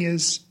think the thing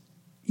is,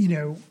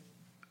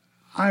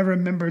 I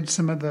remembered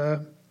some of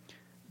the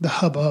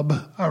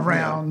hubbub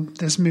around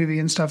this movie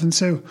and stuff. And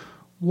so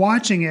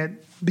watching it,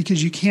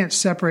 because you can't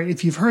separate,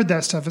 if you've heard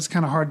that stuff, it's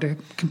kind of hard to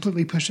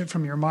completely push it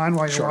from your mind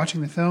while you're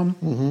watching the film.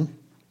 Mm-hmm.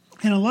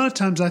 And a lot of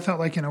times I felt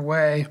like, in a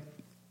way,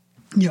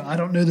 I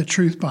don't know the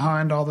truth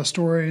behind all the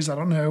stories. I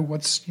don't know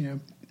what's,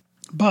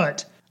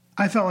 but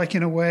I felt like,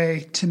 in a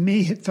way, to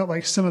me, it felt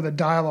like some of the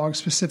dialogue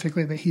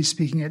specifically that he's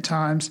speaking at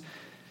times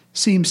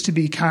seems to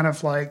be kind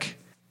of like,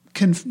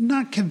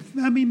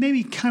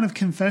 maybe kind of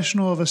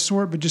confessional of a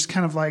sort, but just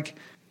kind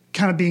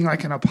of being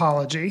like an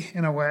apology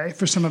in a way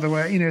for some of the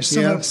way,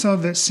 some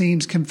of it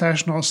seems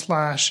confessional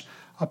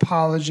 /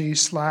 apology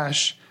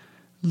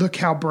 / look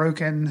how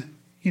broken,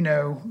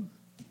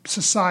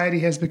 society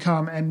has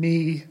become, and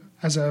me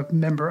as a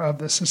member of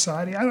the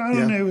society. I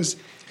don't know. It was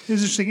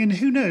interesting. And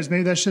who knows,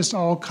 maybe that's just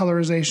all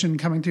colorization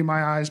coming through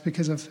my eyes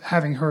because of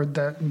having heard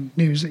that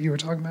news that you were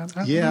talking about.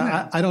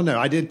 I don't know.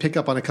 I did pick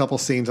up on a couple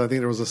scenes. I think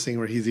there was a scene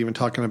where he's even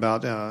talking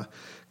about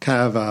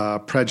kind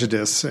of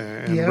prejudice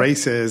and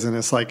races. And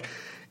it's like,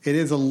 it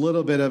is a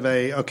little bit of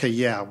a, okay,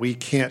 yeah, we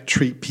can't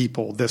treat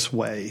people this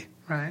way.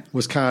 Right.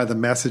 Was kind of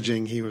the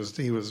messaging he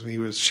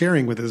was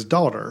sharing with his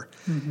daughter.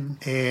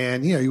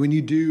 And,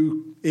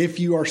 if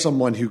you are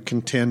someone who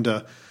can tend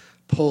to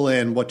pull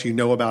in what you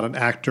know about an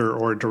actor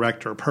or a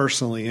director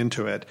personally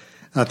into it,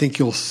 I think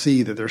you'll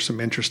see that there's some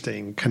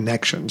interesting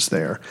connections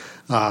there.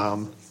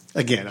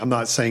 Again, I'm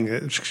not saying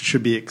that it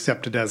should be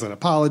accepted as an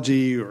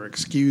apology or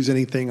excuse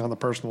anything on the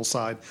personal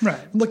side. Right.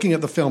 I'm looking at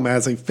the film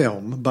as a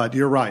film, but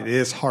you're right. It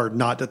is hard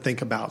not to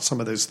think about some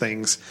of those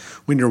things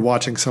when you're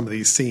watching some of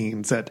these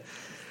scenes that,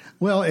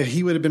 well, if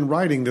he would have been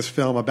writing this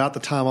film about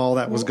the time all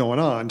that was going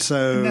on.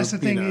 So and that's the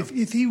thing.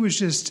 If he was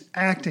just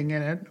acting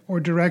in it or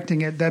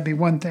directing it, that'd be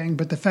one thing.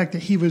 But the fact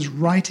that he was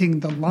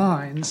writing the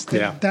lines,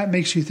 that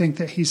makes you think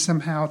that he's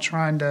somehow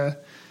trying to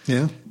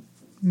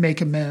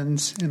make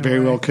amends. Very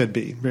well could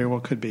be. Very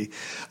well could be.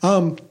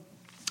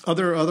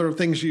 Other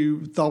things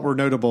you thought were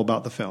notable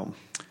about the film?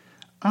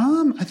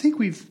 I think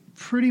we've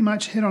pretty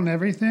much hit on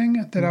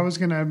everything that I was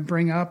going to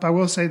bring up. I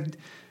will say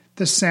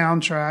the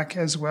soundtrack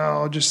as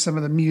well, just some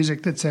of the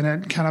music that's in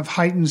it kind of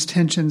heightens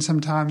tension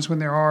sometimes when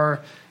there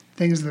are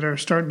things that are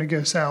starting to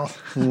go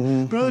south.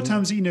 But other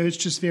times, it's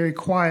just very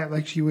quiet,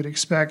 like you would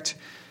expect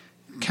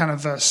kind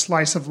of a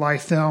slice of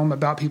life film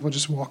about people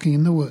just walking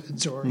in the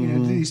woods or,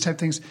 these type of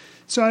things.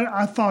 So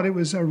I thought it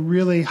was a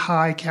really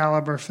high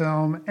caliber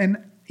film. And,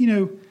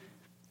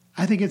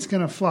 I think it's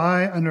going to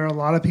fly under a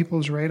lot of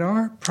people's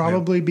radar,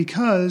 probably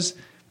because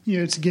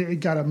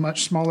it got a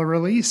much smaller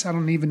release. I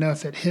don't even know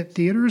if it hit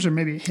theaters or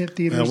maybe it hit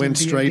theaters. It went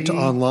straight to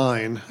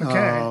online.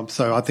 Okay.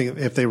 So I think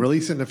if they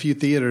release it in a few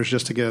theaters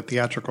just to get a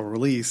theatrical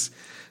release,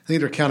 I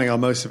think they're counting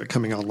on most of it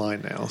coming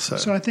online now.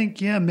 So I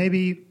think,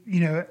 maybe,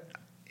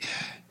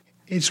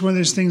 it's one of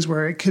those things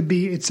where it's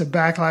a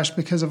backlash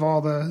because of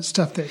all the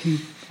stuff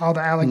all the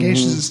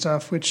allegations and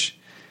stuff, which,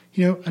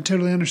 I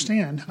totally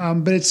understand.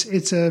 But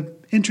it's a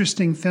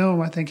interesting film.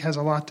 I think has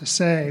a lot to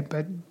say,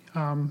 but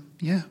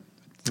yeah.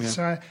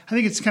 So I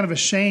think it's kind of a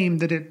shame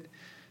that it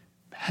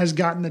has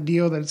gotten the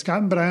deal that it's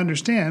gotten, but I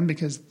understand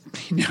because,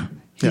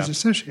 he's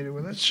associated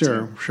with it.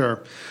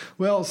 Sure.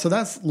 Well, so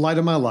that's Light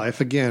of My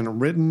Life. Again,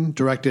 written,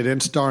 directed,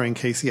 and starring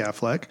Casey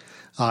Affleck.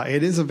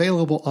 It is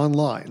available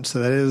online. So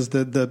that is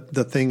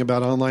the thing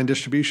about online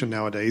distribution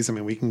nowadays. I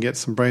mean, we can get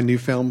some brand new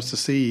films to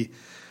see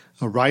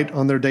right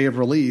on their day of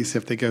release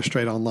if they go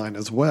straight online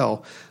as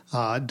well.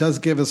 It does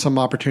give us some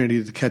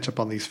opportunity to catch up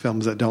on these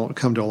films that don't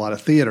come to a lot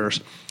of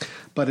theaters.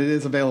 But it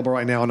is available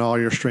right now on all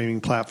your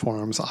streaming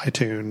platforms,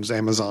 iTunes,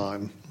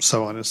 Amazon,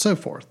 so on and so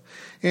forth.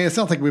 And it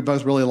sounds like we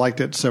both really liked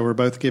it, so we're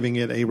both giving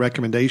it a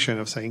recommendation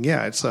of saying,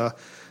 it's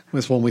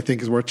one we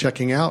think is worth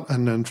checking out.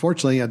 And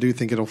unfortunately, I do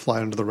think it'll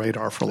fly under the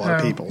radar for a lot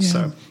of people. Yeah.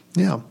 So,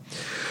 yeah.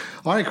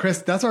 All right,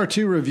 Chris, that's our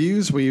 2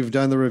 reviews. We've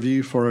done the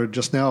review for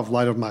just now of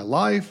Light of My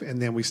Life,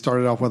 and then we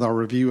started off with our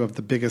review of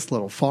The Biggest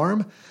Little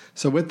Farm.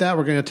 So with that,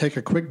 we're going to take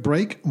a quick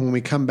break. When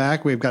we come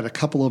back, we've got a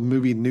couple of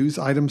movie news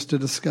items to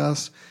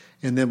discuss,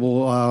 and then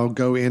we'll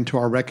go into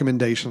our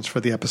recommendations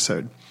for the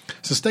episode.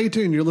 So stay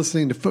tuned. You're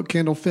listening to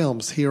Footcandle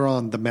Films here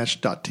on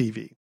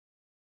themesh.tv.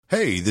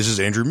 Hey, this is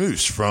Andrew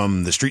Moose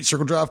from the Street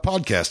Circle Drive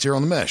podcast here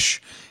on The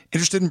Mesh.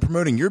 Interested in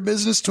promoting your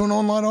business to an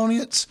online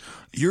audience?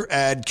 Your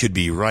ad could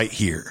be right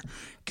here.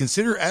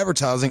 Consider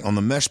advertising on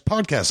the Mesh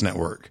Podcast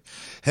Network.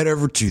 Head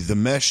over to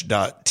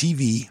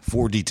themesh.tv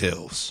for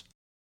details.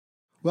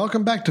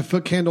 Welcome back to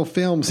Footcandle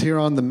Films here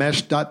on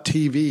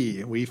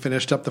themesh.tv. We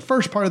finished up the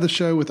first part of the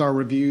show with our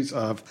reviews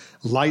of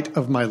Light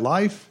of My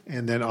Life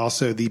and then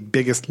also The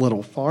Biggest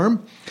Little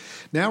Farm.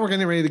 Now we're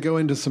getting ready to go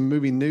into some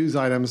movie news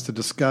items to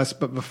discuss,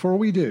 but before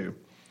we do,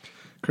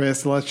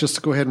 Chris, let's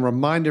just go ahead and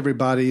remind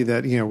everybody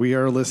that we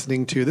are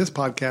listening to this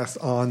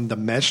podcast on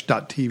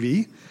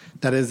themesh.tv.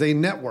 That is a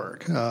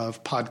network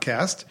of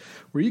podcasts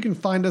where you can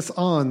find us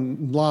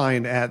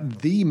online at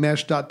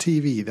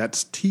themesh.tv.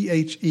 That's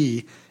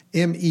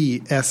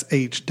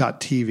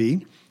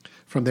THEMESH.tv.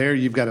 From there,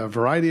 you've got a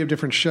variety of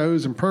different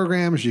shows and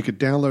programs. You could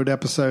download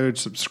episodes,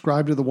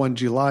 subscribe to the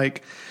ones you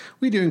like.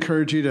 We do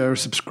encourage you to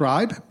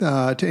subscribe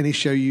to any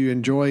show you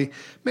enjoy,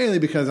 mainly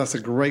because that's a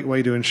great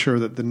way to ensure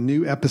that the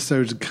new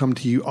episodes come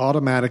to you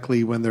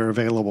automatically when they're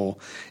available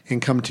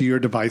and come to your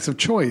device of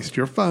choice,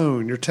 your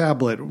phone, your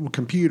tablet,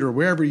 computer,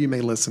 wherever you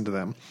may listen to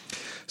them.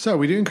 So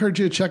we do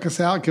encourage you to check us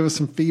out, give us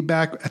some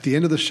feedback. At the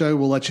end of the show,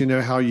 we'll let you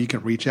know how you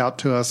can reach out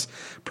to us,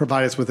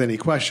 provide us with any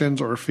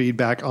questions or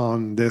feedback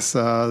on this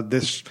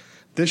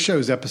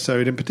show's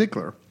episode in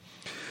particular.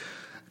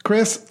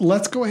 Chris,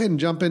 let's go ahead and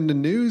jump into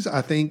news.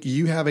 I think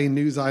you have a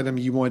news item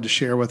you wanted to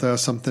share with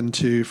us, something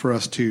for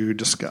us to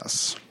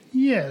discuss.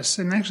 Yes,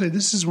 and actually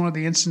this is one of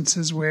the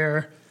instances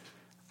where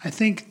I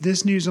think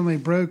this news only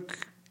broke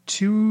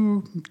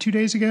two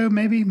days ago,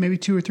 maybe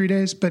 2 or 3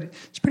 days, but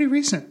it's pretty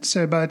recent.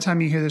 So by the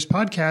time you hear this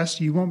podcast,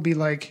 you won't be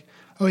like,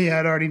 oh yeah,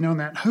 I'd already known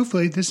that.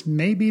 Hopefully this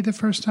may be the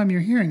first time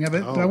you're hearing of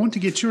it, but I want to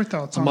get your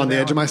thoughts on it. I'm on the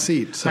edge of my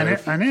seat, so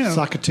I know.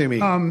 Sock it to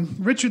me.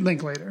 Richard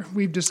Linklater,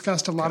 we've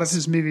discussed a lot of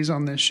his movies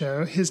on this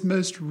show. His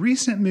most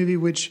recent movie,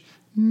 which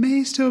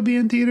may still be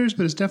in theaters,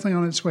 but is definitely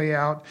on its way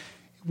out,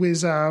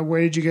 was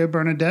Where Did You Go,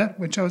 Bernadette,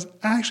 which I was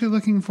actually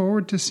looking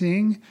forward to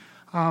seeing,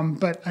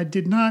 but I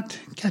did not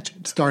catch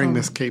it. Starring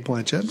Miss Kate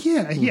Blanchett.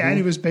 Yeah, and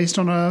it was based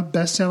on a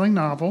best-selling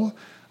novel.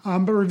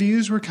 But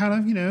reviews were kind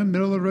of,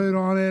 middle of the road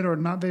on it or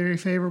not very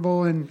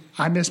favorable, and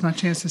I missed my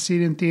chance to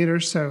see it in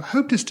theaters, so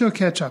hope to still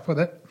catch up with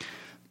it.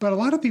 But a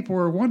lot of people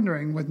were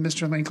wondering with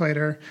Mr.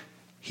 Linklater,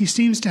 he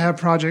seems to have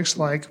projects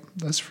like,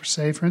 let's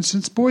say, for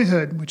instance,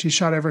 Boyhood, which he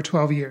shot over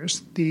 12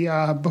 years, the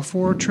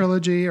Before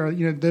trilogy, or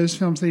those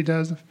films that he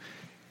does.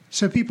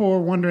 So people were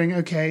wondering,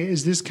 okay,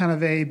 is this kind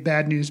of a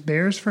Bad News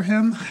Bears for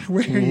him,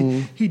 where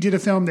he did a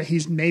film that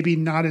he's maybe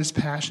not as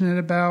passionate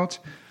about?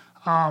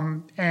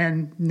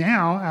 And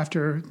now,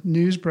 after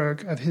news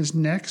broke of his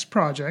next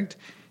project,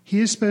 he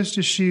is supposed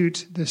to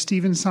shoot the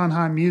Stephen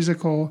Sondheim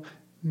musical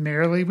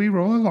Merrily We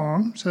Roll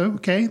Along. So,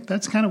 okay,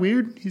 that's kind of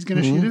weird. He's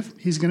going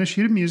to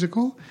shoot a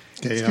musical.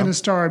 Okay, it's going to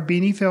star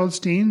Beanie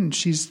Feldstein, and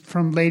she's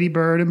from Lady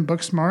Bird and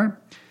Booksmart.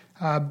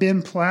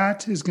 Ben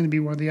Platt is going to be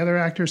one of the other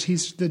actors.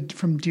 He's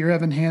from Dear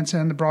Evan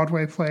Hansen, the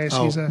Broadway play.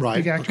 So he's a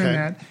big actor in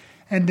that.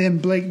 And then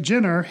Blake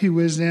Jenner, who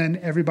was in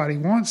Everybody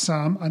Wants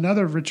Some,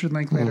 another Richard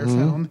Linklater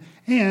film,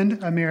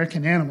 and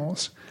American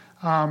Animals.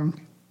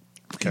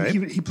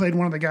 He played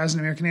one of the guys in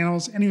American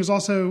Animals, and he was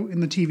also in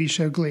the TV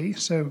show Glee.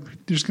 So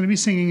there's going to be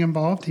singing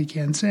involved. He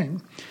can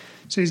sing.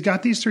 So he's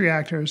got these three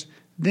actors.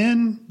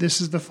 Then this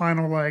is the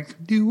final,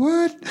 do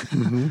what?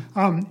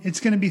 It's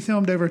going to be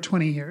filmed over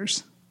 20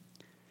 years.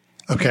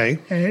 Okay.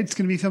 And it's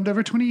going to be filmed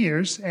over 20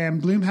 years,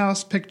 and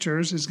Blumhouse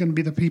Pictures is going to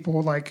be the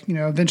people,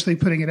 eventually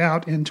putting it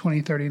out in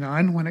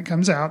 2039 when it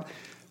comes out.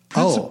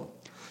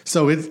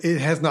 So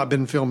it has not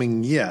been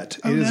filming yet.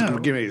 It is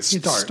getting ready to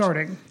start. It's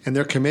starting. And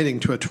they're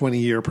committing to a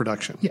 20-year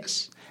production.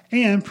 Yes.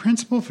 And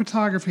principal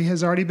photography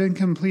has already been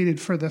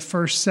completed for the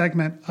first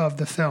segment of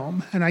the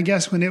film. And I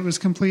guess when it was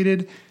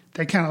completed,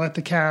 they kind of let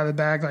the cat out of the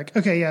bag,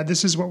 okay, yeah,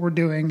 this is what we're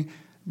doing,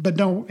 but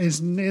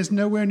is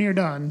nowhere near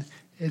done.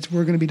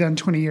 We're going to be done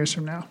 20 years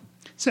from now.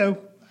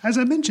 So, as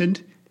I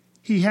mentioned,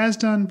 he has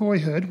done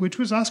Boyhood, which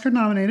was Oscar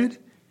nominated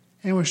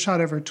and was shot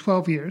over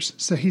 12 years.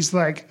 So he's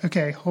like,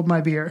 okay, hold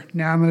my beer.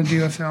 Now I'm going to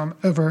do a film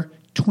over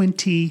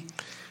 20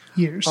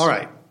 years. All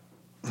right.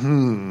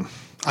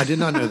 I did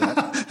not know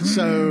that.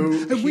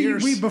 So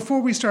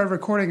before we started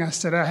recording, I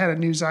said I had a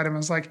news item. I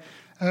was like,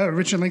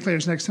 Richard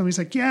Linklater's next film. He's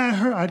like,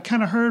 yeah, I'd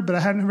kind of heard, but I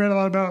hadn't read a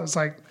lot about it. I was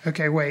like,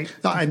 okay, wait.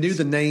 No, I knew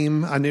the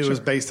name. I knew it was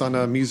based on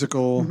a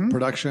musical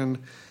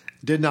production.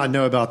 Did not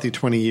know about the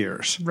 20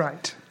 years.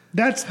 Right.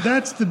 That's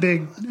the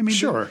big. I mean,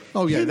 sure.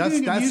 Oh yeah, that's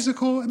a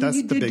musical. I mean,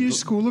 he did do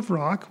School of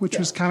Rock, which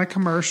was kind of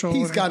commercial.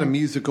 He's got a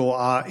musical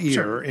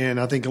ear, and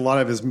I think a lot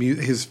of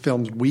his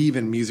films weave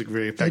in music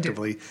very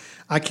effectively.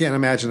 I can't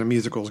imagine a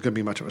musical is going to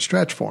be much of a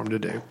stretch for him to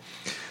do.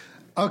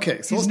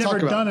 Okay, so he's never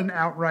done an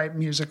outright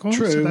musical,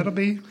 True. So that'll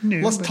be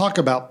new. Let's talk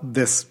about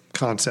this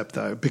concept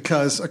though,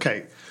 because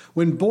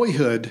when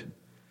Boyhood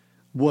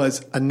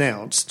was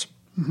announced.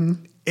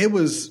 It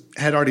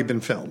had already been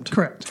filmed.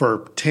 Correct.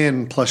 For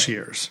 10 plus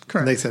years.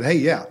 Correct. And they said, hey,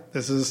 yeah,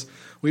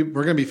 we're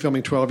going to be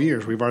filming 12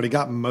 years. We've already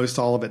got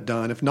all of it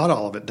done, if not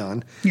all of it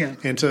done. Yeah.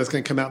 And so it's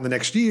going to come out in the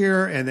next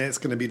year, and then it's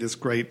going to be this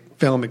great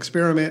film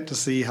experiment to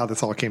see how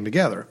this all came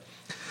together.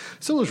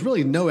 So there was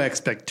really no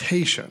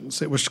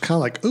expectations. It was kind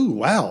of like, ooh,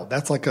 wow,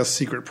 that's like a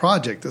secret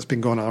project that's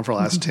been going on for the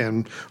last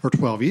 10 or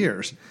 12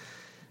 years.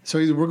 So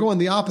we're going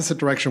the opposite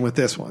direction with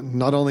this one.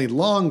 Not only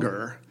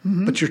longer,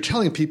 but you're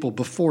telling people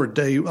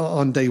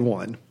on day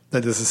one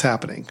that this is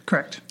happening.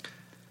 Correct.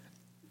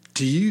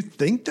 Do you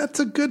think that's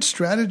a good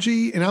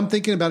strategy? And I'm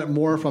thinking about it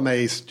more from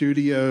a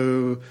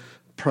studio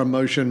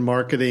promotion,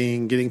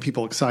 marketing, getting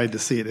people excited to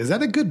see it. Is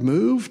that a good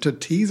move to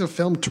tease a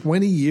film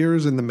 20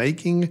 years in the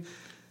making?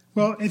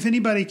 Well, if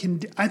anybody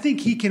can, I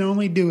think he can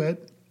only do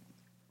it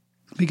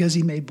because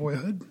he made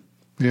Boyhood.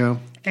 Yeah.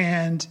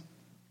 And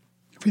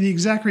for the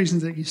exact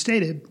reasons that you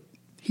stated,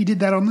 he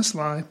did that on the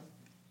sly.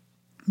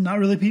 Not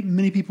really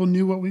many people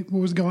knew what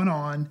was going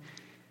on.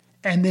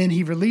 And then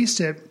he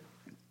released it.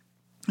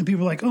 And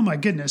people were like, oh my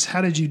goodness,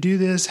 how did you do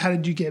this? How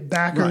did you get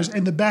backers? Right.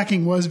 And the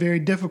backing was very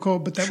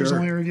difficult, but that was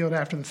only revealed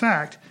after the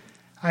fact.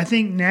 I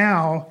think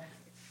now,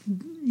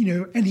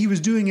 and he was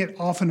doing it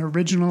off an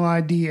original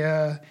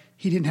idea.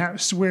 He didn't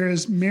have,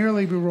 whereas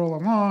Merrily We Roll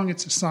Along,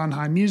 it's a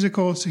Sondheim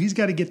musical. So he's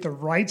got to get the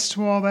rights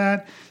to all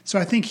that. So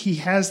I think he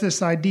has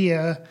this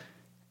idea.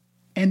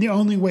 And the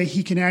only way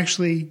he can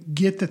actually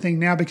get the thing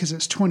now, because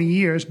it's 20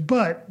 years,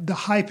 but the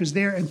hype is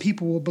there and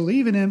people will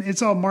believe in him.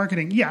 It's all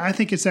marketing. Yeah, I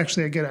think it's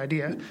actually a good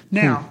idea.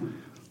 Now,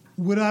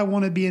 would I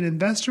want to be an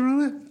investor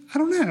on it? I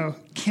don't know.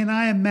 Can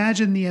I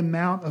imagine the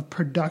amount of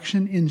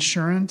production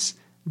insurance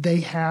they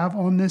have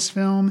on this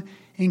film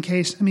in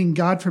case,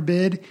 God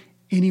forbid,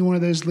 any one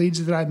of those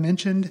leads that I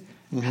mentioned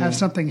have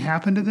something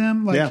happen to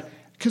them?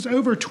 Because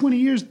over 20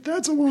 years,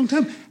 that's a long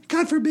time.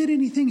 God forbid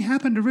anything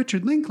happened to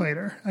Richard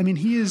Linklater.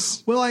 He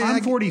is,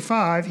 I'm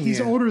 45.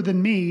 He's older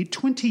than me.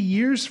 20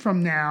 years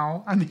from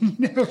now,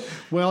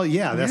 Well,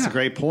 yeah, that's a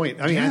great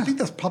point. I think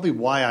that's probably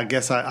why I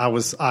guess I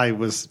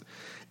was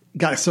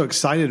got so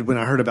excited when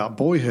I heard about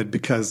Boyhood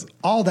because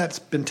all that's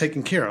been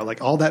taken care of.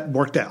 Like all that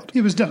worked out.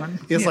 It was done.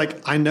 It's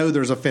like, I know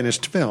there's a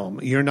finished film.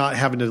 You're not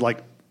having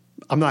to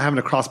I'm not having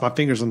to cross my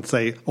fingers and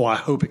say, oh, I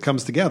hope it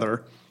comes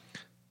together.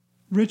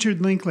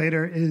 Richard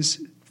Linklater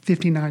is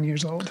 59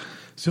 years old.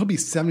 So he'll be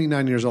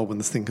 79 years old when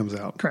this thing comes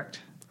out. Correct.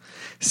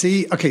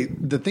 See, okay,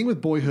 the thing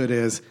with Boyhood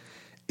is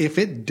if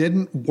it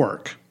didn't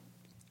work,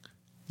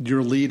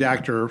 your lead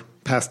actor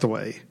passed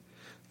away.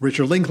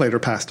 Richard Linklater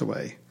passed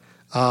away.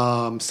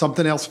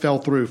 Something else fell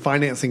through.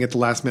 Financing at the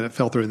last minute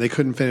fell through and they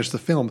couldn't finish the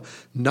film.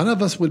 None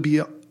of us would be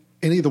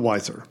any the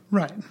wiser.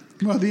 Right.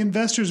 Well, the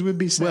investors would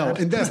be sad. Well,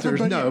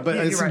 investors, no, but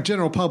as a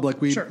general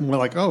public, we're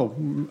like, oh,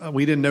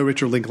 we didn't know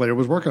Richard Linklater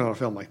was working on a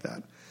film like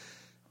that.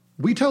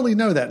 We totally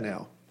know that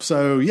now.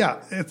 So,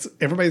 yeah,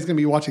 everybody's going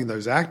to be watching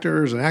those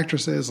actors and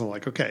actresses and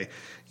like, okay,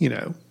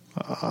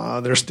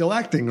 they're still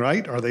acting,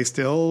 right? Are they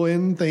still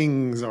in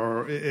things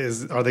or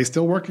are they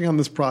still working on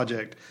this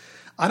project?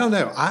 I don't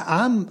know.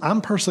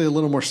 I'm personally a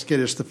little more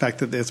skittish the fact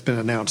that it's been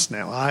announced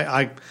now.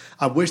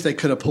 I wish they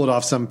could have pulled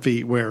off some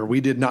feat where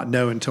we did not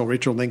know until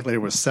Richard Linklater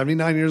was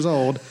 79 years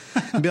old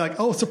and be like,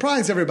 oh,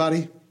 surprise,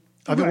 everybody.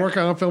 I've been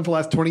working on a film for the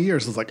last 20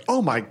 years. It's like,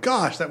 oh, my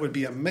gosh, that would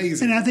be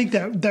amazing. And I think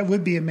that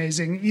would be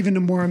amazing, even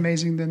more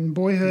amazing than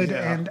Boyhood.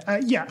 Yeah. And,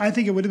 I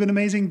think it would have been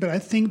amazing. But I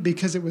think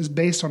because it was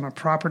based on a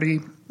property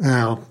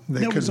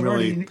that was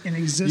already in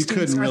existence, you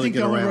couldn't really I think get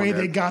the only around way it.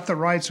 they got the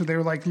rights where they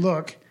were like,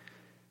 look,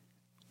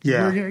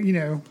 yeah,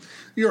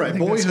 you're right.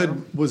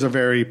 Boyhood was a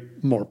very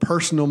more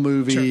personal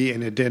movie,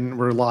 and it didn't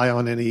rely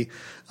on any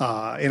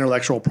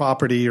intellectual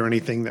property or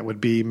anything that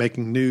would be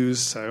making news.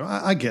 So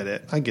I get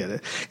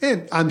it.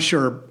 And I'm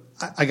sure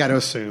I got to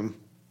assume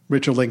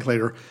Richard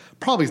Linklater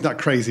probably is not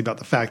crazy about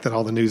the fact that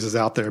all the news is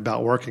out there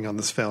about working on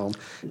this film.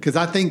 Because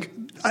I think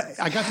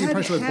I got the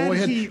impression with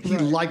Boyhood, he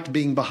liked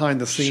being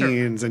behind the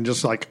scenes and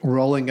just like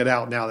rolling it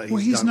out now that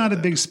he's not a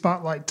big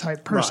spotlight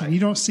type person. Right. You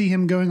don't see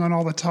him going on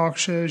all the talk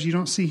shows. You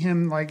don't see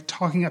him like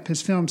talking up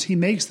his films. He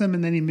makes them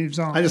and then he moves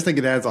on. I just think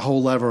it adds a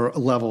whole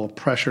level of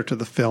pressure to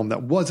the film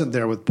that wasn't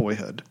there with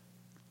Boyhood.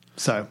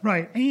 So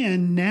right.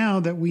 And now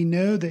that we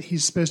know that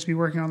he's supposed to be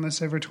working on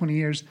this over 20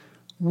 years,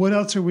 what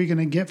else are we going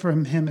to get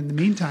from him in the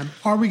meantime?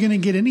 Are we going to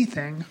get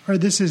anything? Or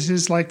this is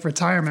his like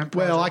retirement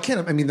project?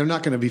 Well, they're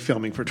not going to be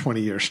filming for 20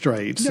 years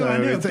straight. No, so I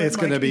know, it's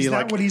going to be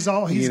like what he's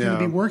going to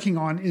be working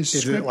on is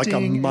scripting. It like a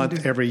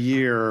month every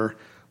year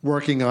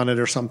working on it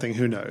or something?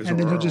 Who knows? And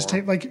then he'll just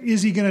take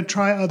is he going to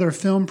try other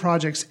film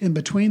projects in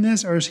between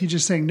this? Or is he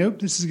just saying, nope,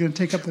 this is going to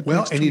take up the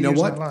next 20 and you know years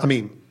what? of my life? I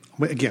mean,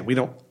 again,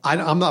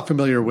 I'm not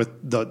familiar with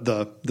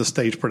the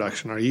stage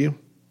production. Are you?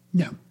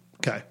 No.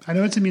 Okay. I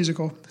know it's a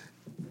musical.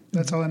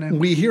 That's all I know.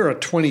 We hear a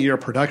 20-year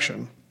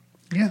production.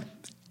 Yeah.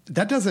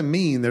 That doesn't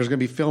mean there's going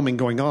to be filming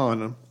going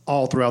on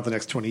all throughout the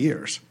next 20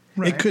 years.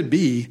 Right. It could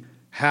be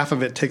half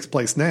of it takes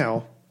place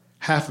now,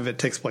 half of it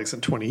takes place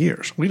in 20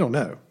 years. We don't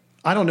know.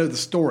 I don't know the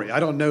story. I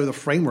don't know the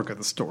framework of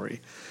the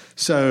story.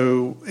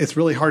 So it's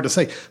really hard to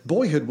say.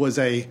 Boyhood was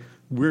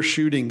we're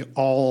shooting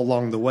all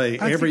along the way.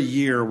 Every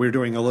year we're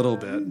doing a little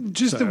bit.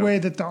 Just the way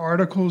that the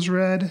articles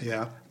read.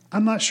 Yeah.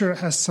 I'm not sure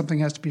something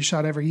has to be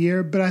shot every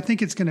year, but I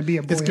think it's going to be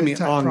It's going to be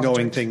an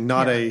ongoing thing,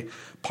 not a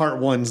part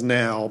one's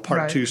now,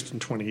 part two's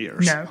in 20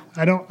 years. No,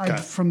 I don't. Okay.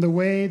 From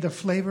the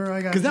flavor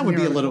I got. Because that would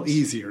be a little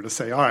easier to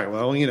say, all right,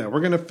 well,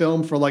 we're going to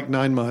film for like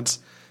 9 months.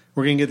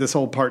 We're going to get this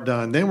whole part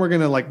done. Then we're going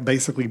to like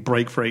basically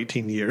break for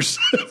 18 years.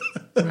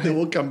 Then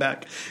we'll come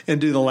back and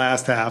do the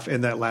last half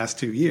in that last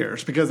 2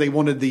 years because they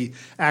wanted the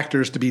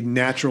actors to be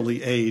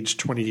naturally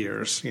aged 20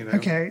 years.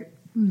 Okay.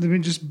 Let me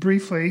just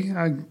briefly,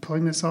 I'm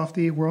pulling this off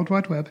the World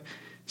Wide Web.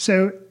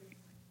 So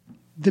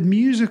the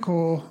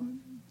musical,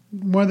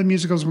 one of the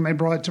musicals when they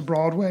brought it to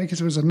Broadway, because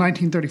it was a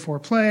 1934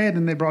 play, and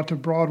then they brought it to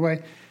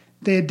Broadway,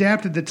 they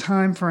adapted the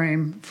time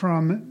frame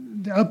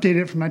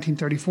updated it from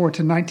 1934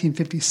 to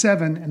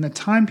 1957, and the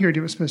time period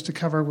it was supposed to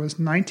cover was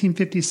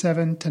 1957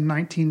 to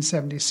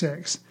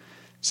 1976.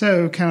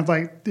 So kind of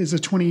like is a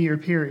 20-year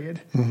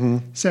period. Mm-hmm.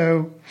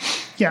 So,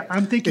 yeah,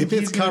 I'm thinking if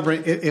it's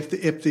covering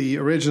if the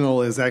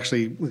original is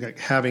actually like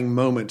having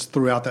moments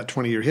throughout that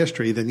 20-year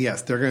history, then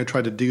yes, they're going to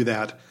try to do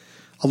that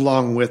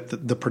along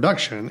with the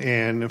production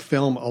and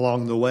film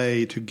along the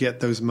way to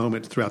get those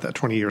moments throughout that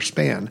 20-year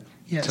span.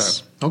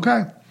 Yes. So,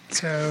 okay.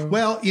 So,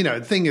 well,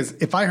 the thing is,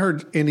 if I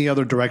heard any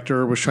other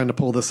director was trying to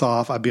pull this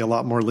off, I'd be a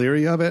lot more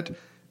leery of it.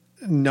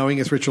 Knowing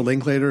it's Richard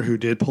Linklater who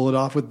did pull it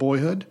off with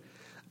Boyhood.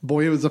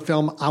 Boyhood was a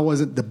film I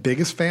wasn't the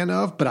biggest fan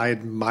of, but I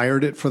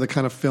admired it for the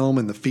kind of film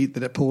and the feat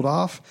that it pulled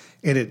off.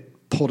 And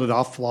it pulled it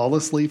off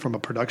flawlessly from a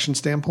production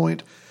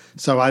standpoint.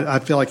 So I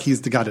feel like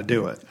he's the guy to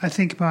do it. I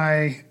think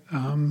my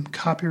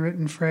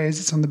copywritten phrase,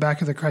 it's on the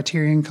back of the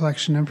Criterion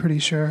Collection, I'm pretty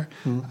sure,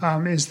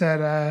 is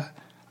that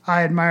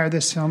I admire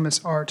this film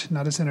as art,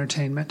 not as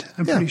entertainment.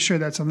 I'm pretty sure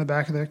that's on the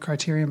back of the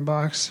Criterion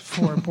box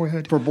for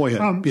Boyhood. For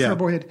Boyhood, For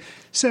Boyhood.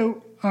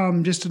 So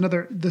just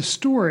the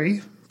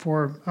story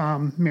for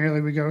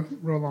Merrily We Go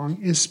Roll Along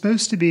is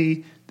supposed to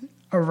be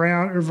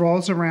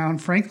revolves around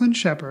Franklin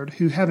Shepard,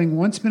 who, having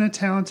once been a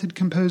talented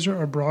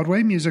composer of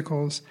Broadway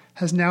musicals,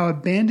 has now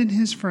abandoned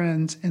his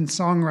friends and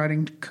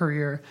songwriting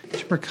career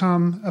to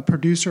become a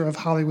producer of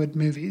Hollywood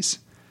movies.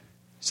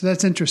 So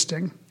that's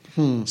interesting.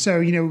 So,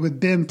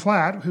 with Ben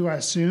Platt, who I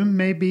assume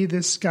may be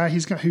this guy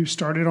who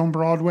started on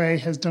Broadway,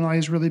 has done all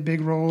these really big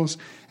roles,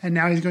 and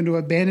now he's going to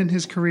abandon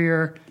his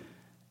career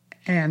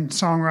and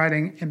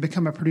songwriting and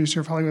become a producer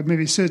of Hollywood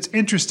movies. So it's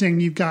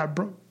interesting. You've got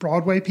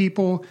Broadway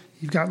people,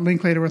 you've got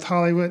Linklater with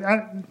Hollywood.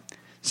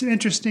 It's an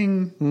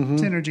interesting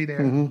synergy there.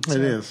 So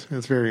it is.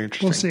 It's very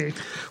interesting. We'll see.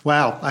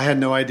 Wow. I had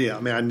no idea. I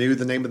mean, I knew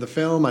the name of the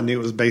film. I knew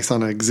it was based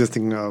on an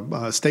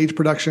existing stage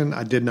production.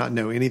 I did not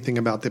know anything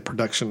about the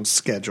production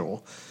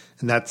schedule.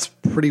 And that's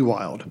pretty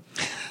wild.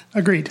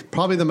 Agreed.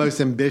 Probably the most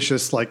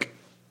ambitious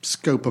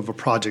scope of a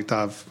project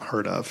I've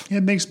heard of.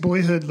 It makes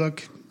Boyhood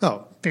look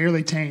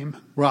fairly tame.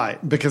 Right.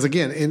 Because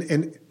again,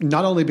 and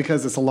not only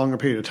because it's a longer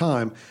period of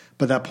time,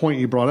 but that point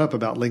you brought up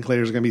about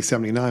Linklater's going to be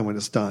 79 when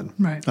it's done.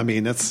 Right.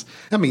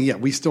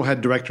 We still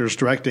had directors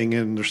directing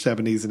in their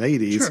 70s and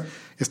 80s. Sure.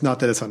 It's not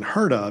that it's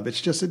unheard of.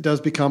 It's just it does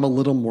become a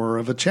little more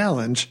of a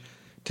challenge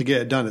to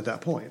get it done at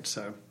that point.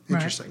 So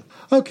interesting.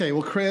 Right. Okay.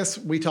 Well, Chris,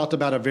 we talked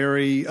about a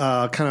very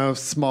kind of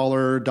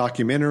smaller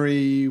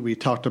documentary. We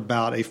talked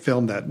about a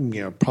film that,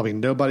 probably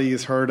nobody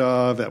has heard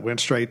of that went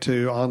straight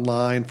to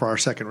online for our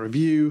second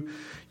review.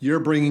 You're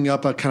bringing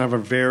up a kind of a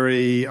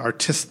very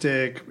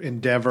artistic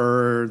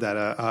endeavor that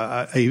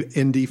a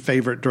indie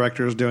favorite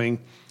director is doing.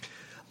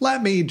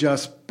 Let me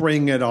just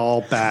bring it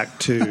all back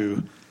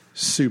to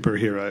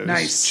superheroes.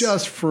 Nice.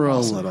 Just for a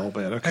little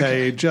bit,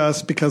 okay?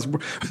 Just because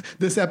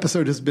this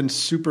episode has been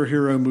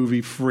superhero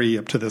movie free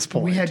up to this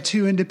point. We had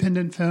 2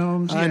 independent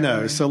films. I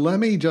know. So let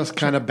me just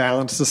kind of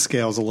balance the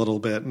scales a little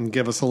bit and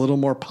give us a little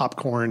more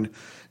popcorn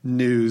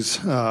news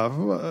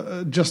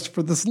just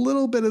for this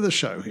little bit of the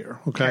show here,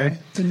 okay?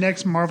 The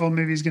next Marvel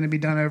movie is going to be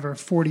done over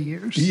 40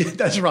 years. Yeah,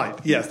 that's right.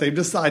 Yes, they've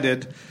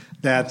decided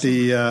that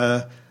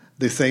the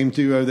same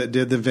duo that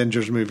did the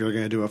Avengers movie are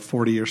going to do a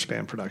 40-year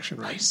span production.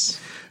 Right?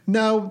 Nice.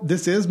 No,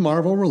 this is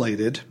Marvel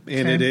related,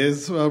 and it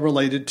is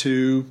related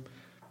to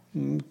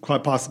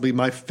quite possibly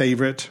my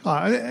favorite.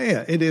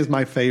 It is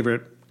my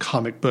favorite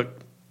comic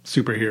book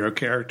superhero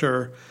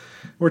character.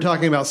 We're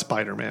talking about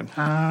Spider-Man.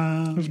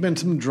 There's been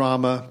some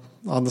drama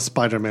on the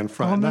Spider-Man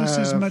front. Almost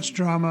as much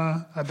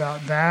drama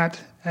about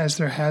that as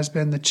there has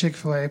been the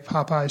Chick-fil-A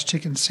Popeyes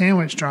chicken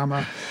sandwich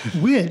drama,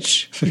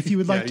 which, if you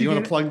would like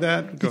want to plug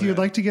that? If you would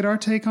like to get our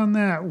take on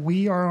that,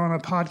 we are on a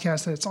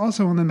podcast that's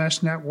also on the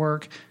Mesh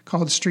Network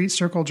called Street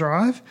Circle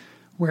Drive,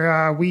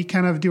 where we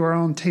kind of do our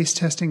own taste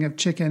testing of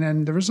chicken,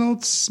 and the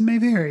results may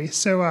vary.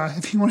 So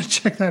if you want to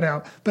check that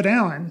out. But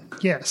Alan,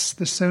 yes,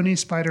 the Sony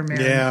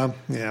Spider-Man.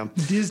 Yeah.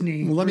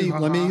 Disney. Let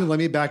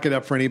me back it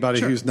up for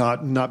anybody who's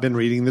not been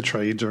reading the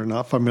trades or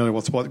not familiar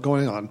with what's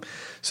going on.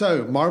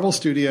 So Marvel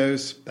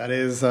Studios, that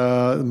is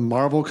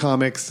Marvel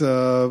Comics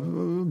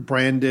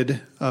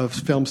branded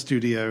film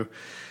studio.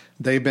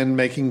 They've been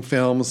making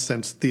films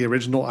since the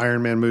original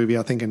Iron Man movie,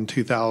 I think in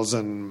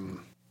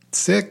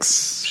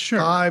 2006,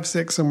 5,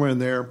 6, somewhere in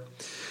there.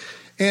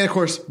 And, of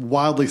course,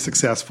 wildly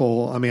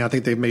successful. I mean, I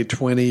think they've made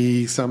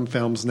 20-some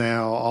films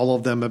now. All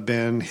of them have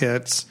been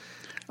hits.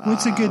 Well,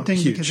 it's a good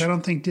thing because I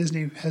don't think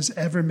Disney has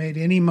ever made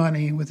any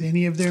money with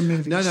any of their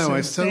movies. No,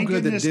 it's so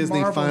good that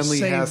Disney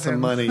finally has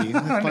some money.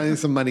 Finally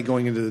some money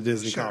going into the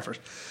Disney coffers.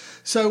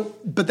 So,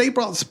 but they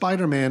brought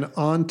Spider-Man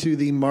onto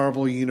the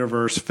Marvel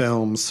Universe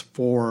films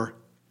for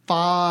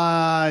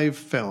 5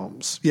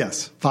 films.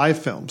 Yes,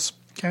 5 films.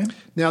 Okay.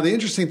 Now, the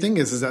interesting thing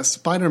is that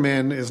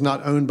Spider-Man is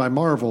not owned by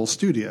Marvel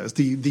Studios.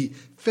 The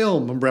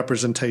film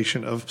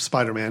representation of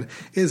Spider-Man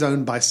is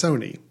owned by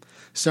Sony.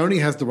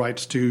 Sony has the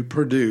rights to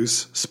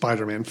produce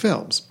Spider-Man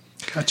films.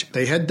 Gotcha.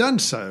 They had done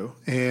so,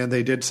 and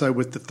they did so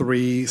with the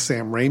 3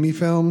 Sam Raimi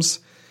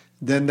films.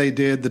 Then they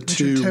did the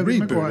 2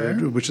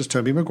 rebooted, which is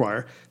Tobey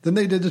Maguire. Then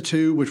they did the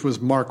 2, which was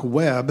Mark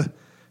Webb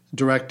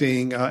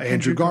directing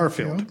Andrew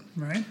Garfield.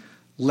 Right.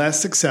 Less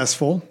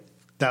successful.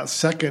 That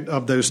second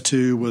of those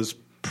 2 was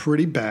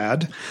pretty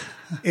bad.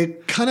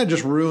 It kind of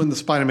just ruined the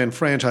Spider-Man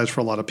franchise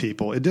for a lot of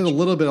people. It did a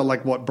little bit of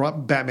like what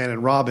Batman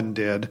and Robin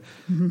did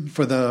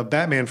for the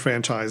Batman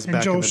franchise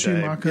back in the day.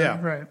 Schumacher,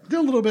 yeah, right. Did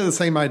a little bit of the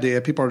same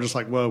idea. People are just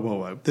like,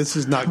 whoa. This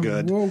is not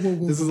good. Whoa.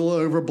 This is a little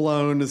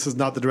overblown. This is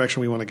not the direction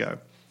we want to go.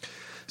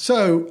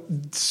 So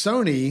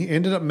Sony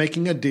ended up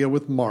making a deal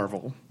with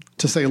Marvel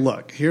to say,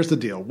 look, here's the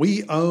deal.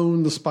 We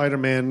own the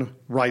Spider-Man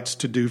rights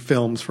to do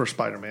films for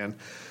Spider-Man.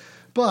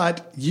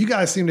 But you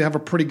guys seem to have a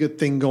pretty good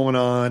thing going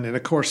on. And,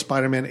 of course,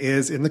 Spider-Man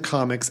is, in the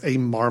comics, a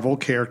Marvel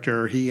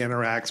character. He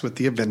interacts with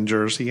the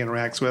Avengers. He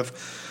interacts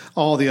with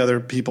all the other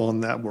people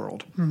in that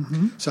world.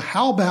 Mm-hmm. So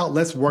how about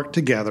let's work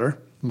together,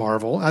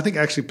 Marvel. I think,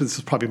 actually, this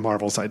is probably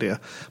Marvel's idea.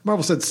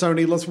 Marvel said,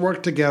 Sony, let's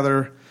work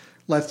together.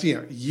 Let's,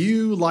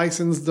 you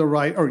license the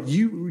right, or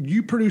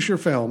you produce your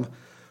film.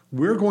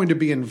 We're going to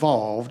be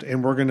involved,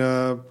 and we're going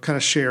to kind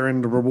of share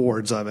in the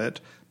rewards of it.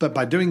 But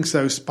by doing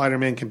so,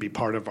 Spider-Man can be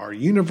part of our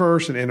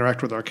universe and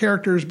interact with our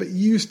characters, but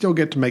you still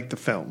get to make the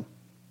film.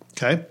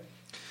 Okay?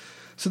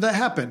 So that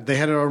happened. They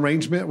had an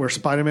arrangement where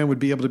Spider-Man would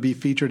be able to be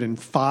featured in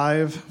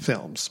 5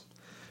 films.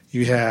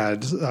 You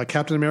had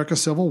Captain America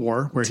Civil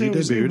War, where he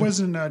debuted. It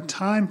wasn't a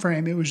time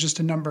frame. It was just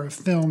a number of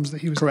films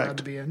that he was allowed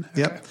to be in.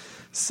 Okay. Yep.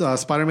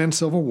 Spider-Man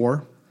Civil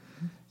War.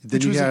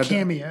 Which was a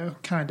cameo,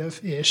 kind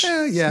of-ish.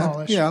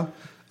 Smallish. Yeah.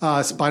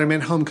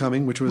 Spider-Man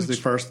Homecoming, which was the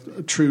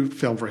first true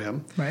film for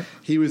him. Right.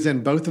 He was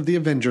in both of the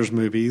Avengers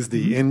movies,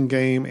 the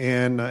Endgame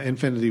and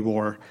Infinity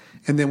War.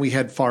 And then we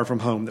had Far From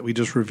Home that we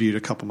just reviewed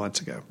a couple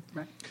months ago.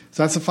 Right.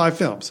 So that's the 5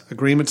 films.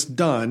 Agreement's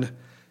done.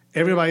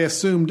 Everybody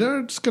assumed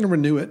they're just going to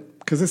renew it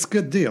because it's a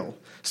good deal.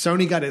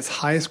 Sony got its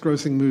highest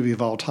grossing movie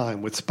of all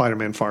time with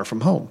Spider-Man Far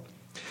From Home.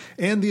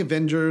 And the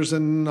Avengers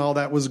and all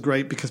that was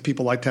great because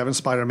people liked having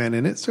Spider-Man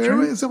in it.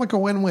 So it's like a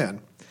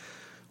win-win.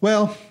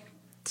 Well,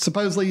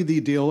 supposedly the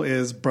deal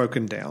is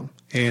broken down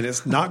and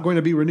it's not going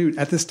to be renewed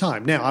at this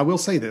time. Now, I will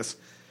say this.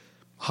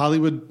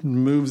 Hollywood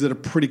moves at a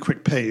pretty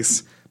quick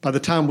pace. By the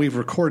time we've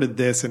recorded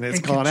this and it's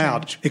gone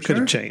out, it could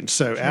have changed.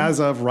 So as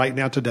of right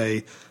now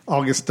today,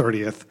 August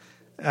 30th,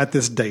 at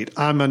this date,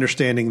 I'm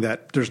understanding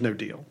that there's no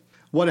deal.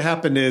 What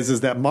happened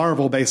is that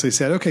Marvel basically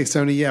said, okay,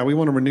 Sony, yeah, we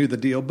want to renew the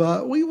deal,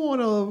 but we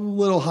want a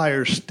little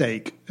higher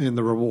stake in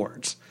the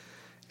rewards.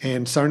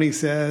 And Sony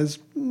says,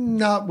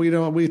 no, we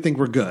don't. We think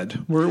we're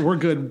good. We're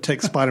good to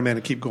take Spider-Man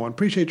and keep going.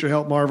 Appreciate your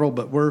help, Marvel,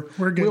 but we're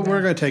good.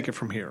 We're going to take it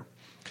from here.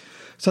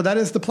 So that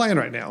is the plan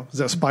right now, is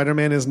that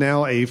Spider-Man is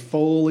now a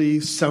fully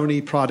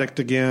Sony product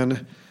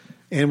again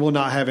and will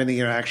not have any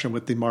interaction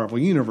with the Marvel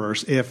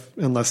Universe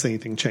unless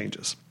anything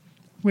changes.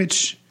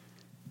 Which,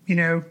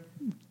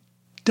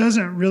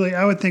 doesn't really,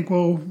 I would think,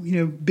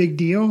 big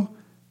deal.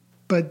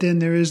 But then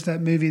there is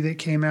that movie that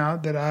came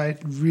out that I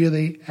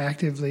really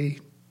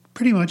actively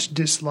pretty much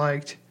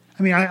disliked.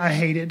 I mean, I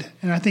hated,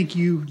 and I think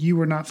you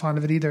were not fond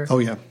of it either. Oh,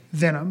 yeah.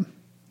 Venom.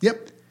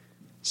 Yep.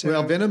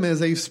 So, Venom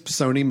is a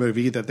Sony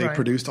movie that they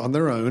produced on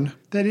their own.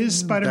 That is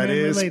Spider-Man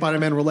related. That is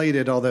Spider-Man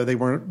related, although they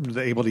weren't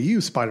able to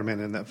use Spider-Man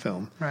in that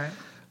film. Right.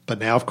 But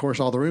now, of course,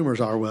 all the rumors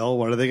are, well,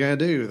 what are they going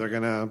to do? They're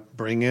going to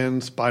bring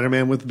in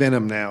Spider-Man with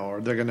Venom now, or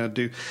they're going to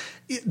do...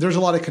 There's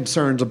a lot of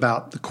concerns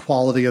about the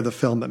quality of the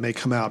film that may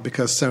come out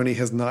because Sony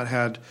has not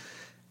had,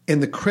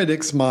 in the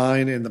critics'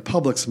 mind, in the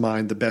public's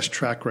mind, the best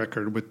track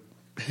record with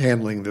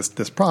handling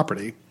this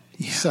property.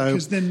 Yeah,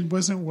 because then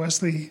wasn't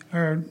Woody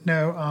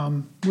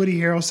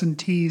Harrelson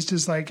teased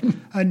as like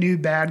a new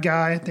bad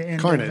guy at the end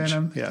Carnage, of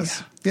Venom?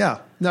 Yes. Yeah.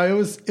 No,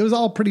 it was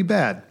all pretty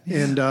bad.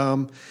 Yeah.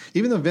 And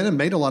even though Venom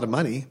made a lot of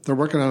money, they're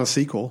working on a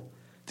sequel.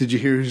 Did you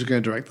hear who's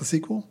going to direct the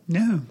sequel?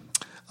 No.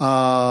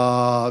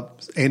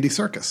 Andy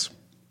Serkis.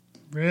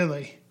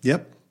 Really?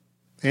 Yep.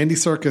 Andy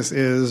Serkis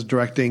is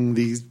directing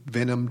the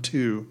Venom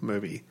 2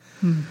 movie.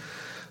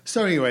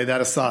 So anyway,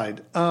 that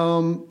aside.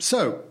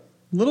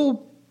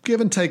 Little give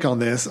and take on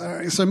this.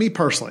 So me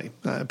personally,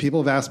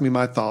 people have asked me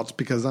my thoughts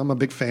because I'm a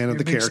big fan of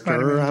the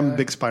character. I'm a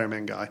big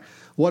Spider-Man guy.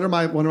 What are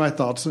my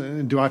thoughts?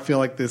 Do I feel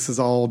like this is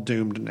all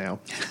doomed now?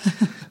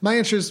 My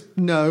answer is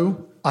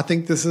no. I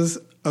think this is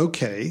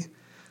okay.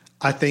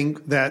 I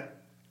think that,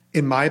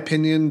 in my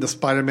opinion, the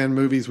Spider-Man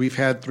movies we've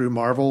had through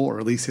Marvel, or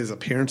at least his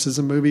appearances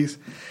in movies,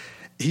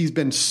 he's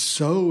been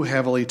so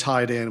heavily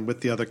tied in with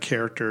the other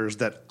characters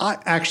that I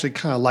actually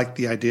kind of like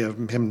the idea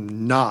of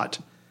him not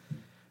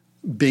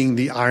being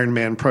the Iron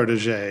Man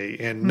protege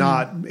and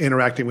not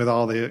interacting with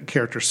all the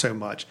characters so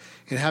much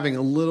and having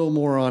a little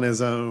more on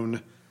his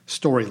own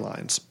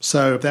storylines.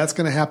 So if that's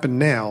going to happen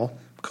now,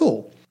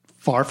 cool.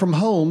 Far From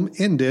Home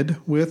ended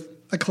with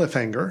a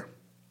cliffhanger,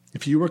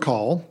 if you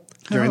recall,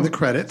 during the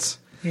credits.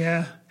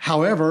 Yeah.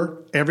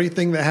 However,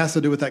 everything that has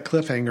to do with that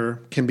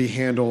cliffhanger can be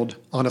handled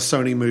on a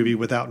Sony movie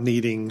without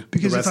needing the rest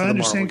of the Marvel universe. Because if I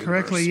understand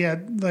correctly,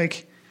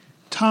 like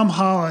Tom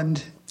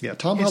Holland... Yeah,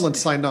 Tom Holland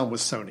signed on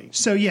with Sony.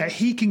 So,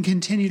 he can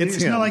continue.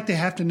 It's not like they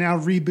have to now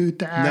reboot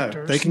the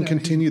actors. No, they can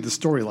continue the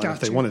storyline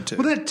if they wanted to.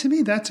 Well, to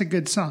me, that's a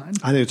good sign.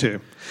 I do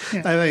too.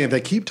 Yeah. I think if they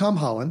keep Tom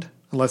Holland,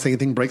 unless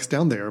anything breaks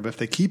down there, but if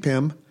they keep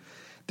him,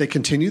 they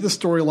continue the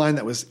storyline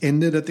that was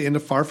ended at the end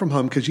of Far From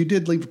Home, because you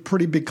did leave a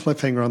pretty big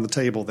cliffhanger on the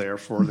table there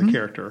for the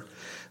character.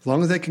 As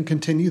long as they can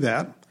continue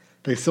that,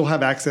 they still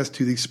have access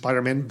to these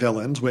Spider-Man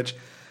villains, which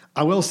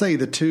I will say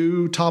the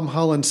 2 Tom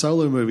Holland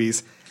solo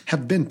movies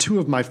have been 2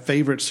 of my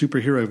favorite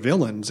superhero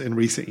villains in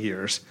recent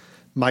years.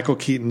 Michael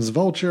Keaton's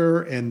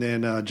Vulture and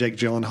then Jake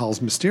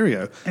Gyllenhaal's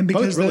Mysterio. And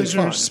because those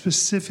are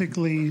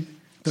specifically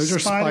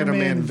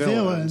Spider-Man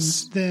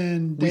villains,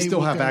 then we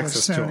still have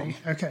access to them.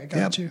 Okay,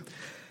 got you.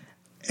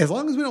 As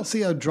long as we don't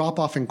see a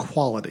drop-off in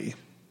quality,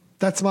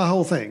 that's my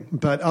whole thing.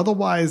 But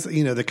otherwise,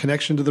 the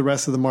connection to the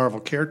rest of the Marvel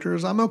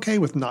characters, I'm okay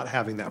with not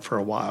having that for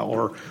a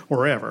while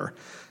or ever.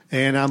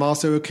 And I'm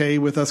also okay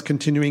with us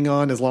continuing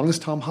on as long as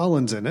Tom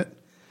Holland's in it.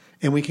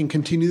 And we can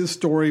continue the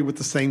story with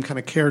the same kind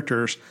of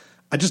characters.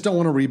 I just don't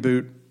want to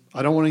reboot.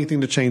 I don't want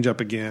anything to change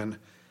up again.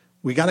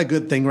 We got a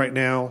good thing right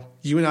now.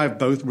 You and I have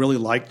both really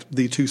liked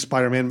the 2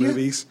 Spider-Man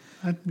movies.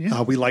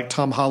 We like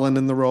Tom Holland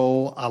in the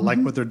role. I like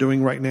what they're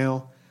doing right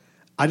now.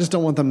 I just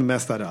don't want them to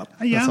mess that up.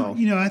 That's all.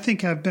 I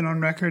think I've been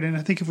on record, and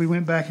I think if we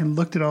went back and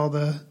looked at all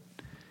the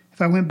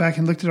if I went back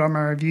and looked at all my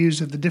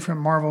reviews of the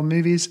different Marvel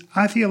movies,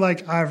 I feel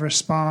like I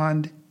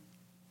respond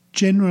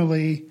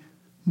generally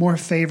more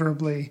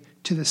favorably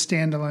to the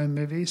standalone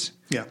movies.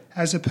 Yeah.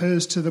 As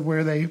opposed to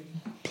where they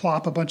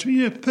plop a bunch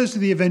of, opposed to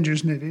the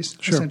Avengers movies,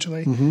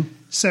 essentially. Mm-hmm.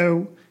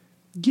 So,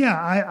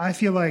 yeah, I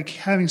feel like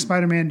having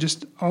Spider-Man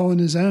just all on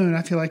his own,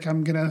 I feel like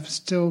I'm going to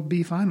still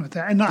be fine with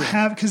that. And not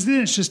have, because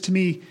then it's just, to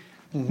me,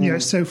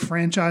 it's so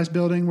franchise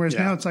building, whereas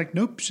now it's like,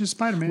 nope, it's just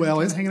Spider-Man. Well,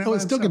 it's still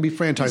going to be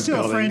franchise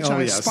building.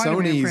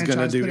 Sony's going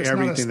to do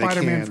everything they can.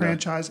 Spider-Man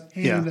franchise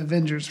and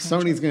Avengers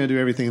franchise. Sony's going to do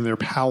everything in their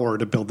power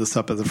to build this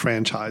up as a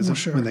franchise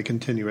when they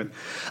continue it.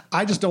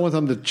 I just don't want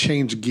them to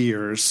change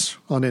gears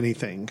on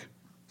anything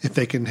if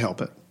they can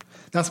help it.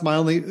 That's my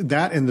only,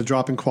 that and the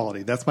drop in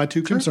quality. That's my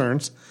two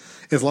concerns.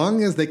 As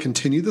long as they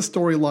continue the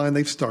storyline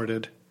they've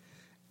started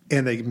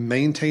and they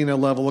maintain a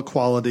level of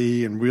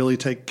quality and really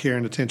take care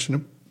and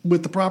attention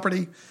with the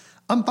property,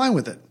 I'm fine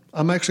with it.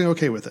 I'm actually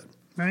okay with it.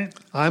 Right.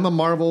 I'm a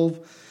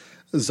Marvel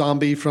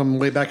zombie from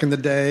way back in the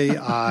day.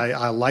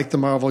 I like the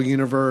Marvel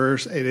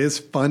universe. It is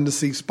fun to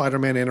see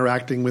Spider-Man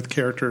interacting with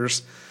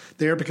characters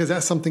there because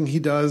that's something he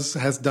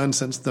has done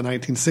since the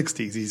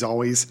 1960s. He's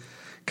always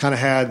kind of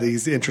had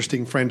these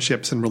interesting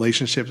friendships and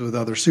relationships with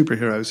other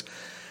superheroes.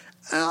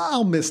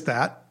 I'll miss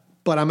that.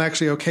 But I'm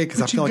actually okay because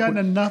I feel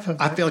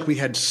like we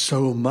had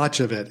so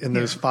much of it in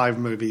those 5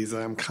 movies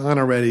that I'm kind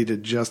of ready to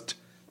just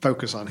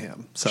focus on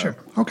him. So,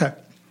 okay,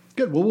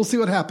 good. Well, we'll see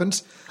what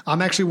happens.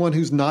 I'm actually one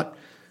who's not,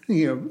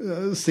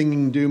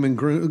 singing doom and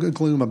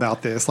gloom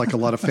about this like a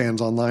lot of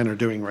fans online are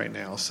doing right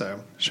now.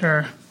 So,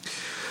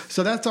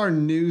 So that's our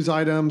news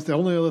items. The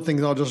only other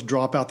things I'll just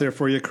drop out there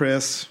for you,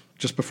 Chris,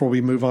 just before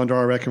we move on to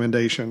our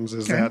recommendations,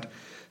 is that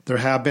there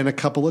have been a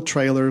couple of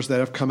trailers that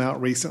have come out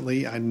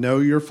recently. I know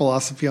your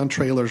philosophy on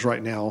trailers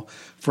right now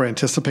for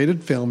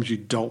anticipated films. You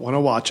don't want to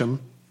watch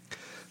them.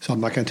 So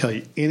I'm not going to tell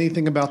you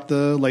anything about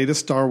the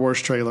latest Star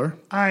Wars trailer.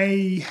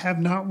 I have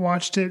not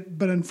watched it,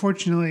 but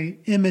unfortunately,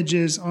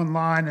 images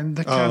online and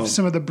the kind of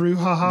some of the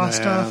brouhaha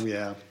stuff.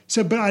 Yeah.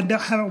 So, but I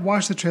haven't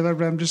watched the trailer,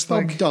 but I'm just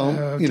like, don't.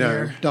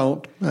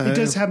 Don't. It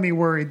does have me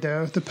worried,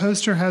 though. The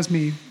poster has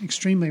me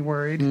extremely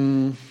worried.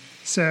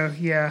 So,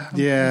 I'm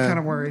kind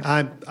of worried.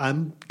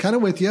 I'm kind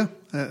of with you.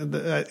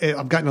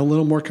 I've gotten a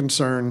little more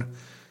concerned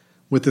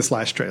with this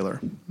last trailer.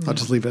 I'll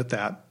just leave it at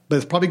that. But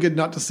it's probably good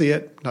not to see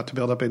it, not to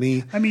build up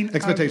any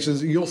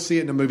expectations. You'll see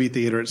it in a movie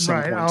theater at some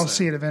point. Right, I'll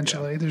see it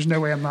eventually. Yeah. There's no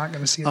way I'm not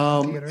going to see it in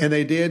the theater. And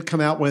they did come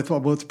out with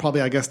what's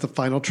probably, I guess, the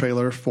final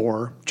trailer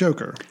for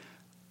Joker.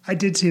 I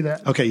did see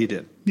that. Okay, you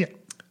did. Yeah.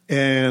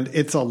 And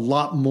it's a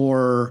lot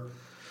more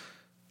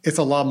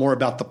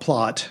about the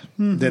plot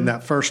than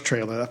that first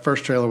trailer. That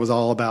first trailer was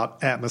all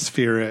about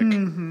atmospheric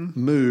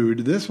mood.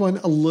 This one,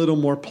 a little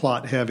more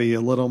plot heavy,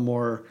 a little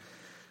more.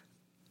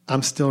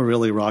 I'm still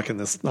really rocking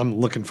this. I'm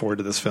looking forward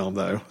to this film,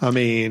 though. I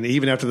mean,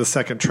 even after the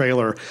second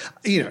trailer,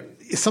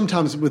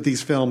 sometimes with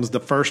these films,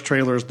 the first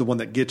trailer is the one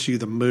that gets you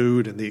the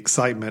mood and the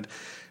excitement.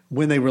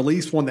 When they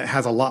release one that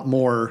has a lot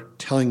more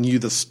telling you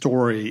the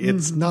story,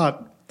 it's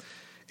not.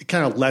 It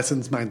kind of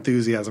lessens my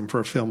enthusiasm for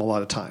a film a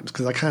lot of times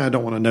because I kind of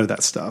don't want to know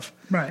that stuff.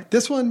 Right.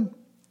 This one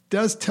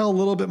does tell a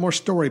little bit more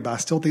story, but I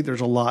still think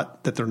there's a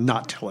lot that they're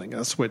not telling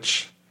us,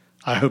 which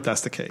I hope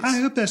that's the case. I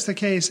hope that's the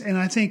case, and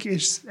I think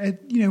it's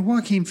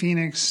Joaquin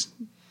Phoenix.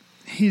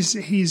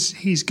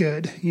 He's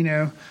good.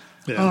 Yeah.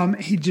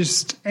 He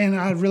just and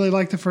I really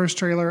like the first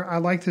trailer. I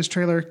like this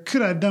trailer.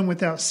 Could I have done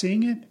without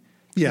seeing it?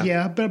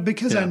 Yeah, but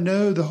because I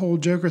know the whole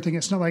Joker thing,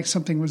 it's not like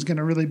something was going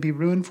to really be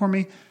ruined for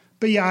me.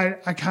 But yeah,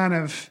 I kind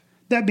of.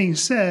 That being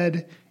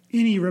said,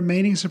 any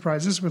remaining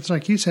surprises, which,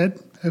 like you said,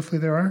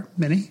 hopefully there are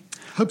many.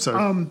 Hope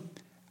so.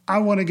 I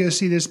want to go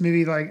see this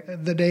movie like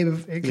the day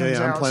it comes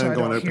out. I'm planning on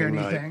going opening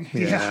night.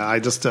 Yeah, I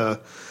just, I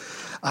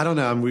don't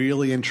know. I'm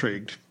really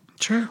intrigued.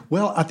 Sure.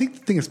 Well, I think the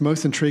thing that's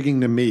most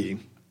intriguing to me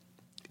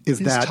is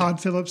that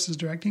Todd Phillips is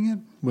directing it.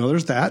 Well,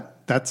 there's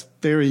that. That's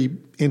very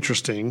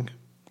interesting,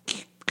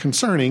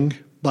 concerning,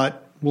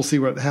 but we'll see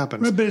what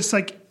happens. Right, but it's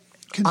like.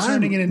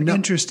 Concerning in an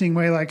interesting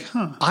way, like,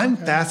 I'm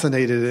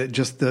fascinated at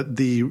just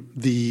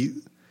the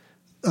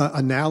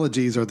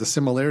analogies or the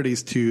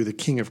similarities to the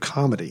King of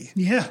Comedy.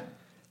 Yeah.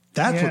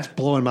 That's what's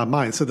blowing my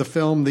mind. So the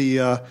film,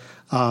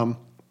 Scorsese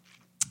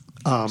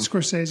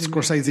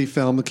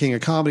film, The King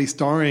of Comedy,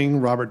 starring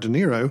Robert De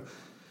Niro.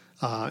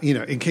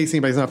 In case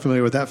anybody's not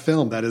familiar with that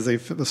film, that is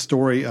a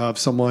story of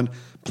someone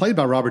played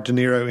by Robert De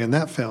Niro in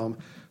that film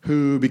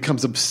who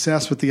becomes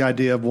obsessed with the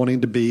idea of wanting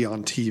to be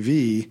on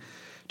TV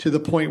to the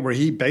point where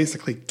he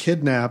basically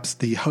kidnaps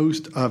the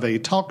host of a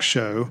talk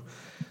show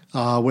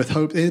with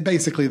hope. And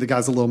basically, the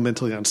guy's a little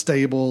mentally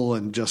unstable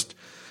and just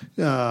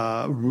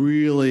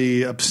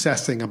really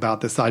obsessing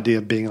about this idea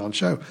of being on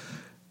show.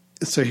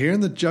 So here in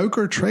the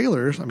Joker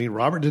trailers, I mean,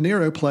 Robert De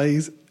Niro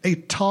plays a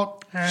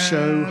talk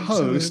show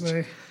host.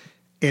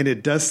 And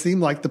it does seem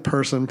like the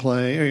person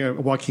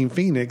playing Joaquin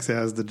Phoenix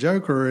as the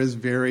Joker is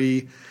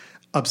very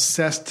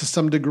obsessed to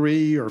some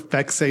degree or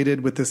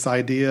fixated with this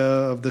idea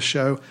of the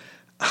show.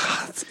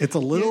 It's a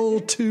little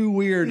too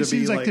weird to be. It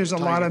seems like there's a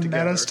lot of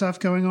meta stuff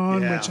going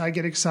on, which I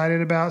get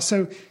excited about.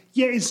 So,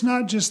 yeah, it's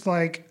not just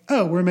like,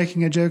 oh, we're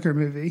making a Joker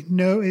movie.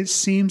 No, it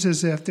seems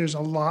as if there's a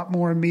lot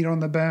more meat on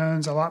the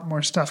bones, a lot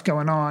more stuff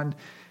going on.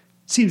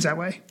 Seems that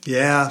way.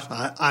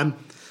 Yeah,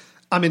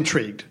 I'm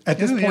intrigued. At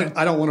this point,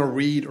 I don't want to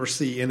read or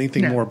see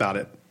anything more about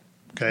it.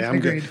 Okay, I'm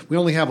Agreed. good. We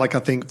only have I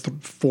think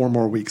 4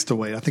 more weeks to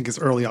wait. I think it's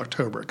early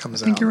October it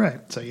comes out. I think you're right.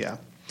 So, yeah.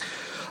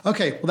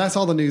 Okay, well, that's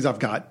all the news I've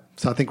got.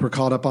 So I think we're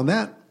caught up on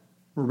that.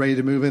 We're ready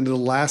to move into the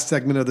last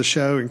segment of the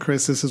show. And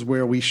Chris, this is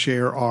where we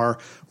share our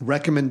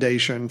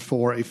recommendation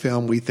for a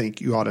film we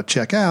think you ought to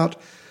check out.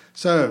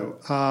 So,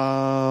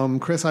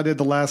 Chris, I did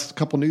the last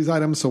couple news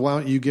items. So why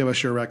don't you give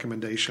us your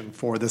recommendation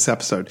for this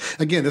episode?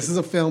 Again, this is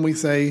a film we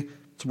say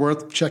it's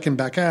worth checking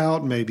back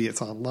out. Maybe it's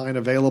online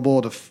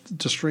available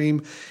to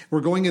stream.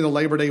 We're going into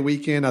Labor Day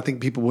weekend. I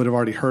think people would have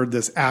already heard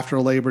this after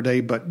Labor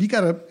Day, but if you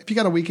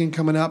got a weekend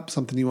coming up,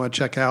 something you want to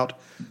check out,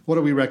 what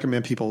do we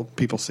recommend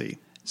people see?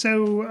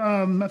 So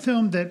a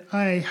film that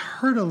I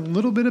heard a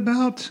little bit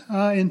about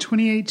in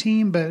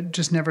 2018, but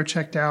just never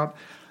checked out.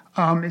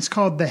 It's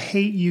called The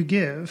Hate U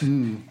Give,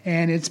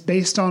 and it's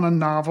based on a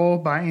novel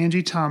by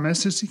Angie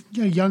Thomas. It's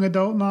a young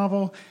adult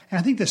novel, and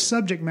I think the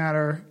subject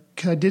matter,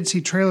 because I did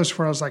see trailers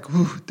for it, I was like,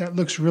 "Ooh, that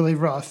looks really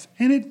rough,"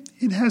 and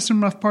it has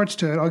some rough parts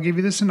to it. I'll give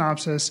you the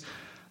synopsis.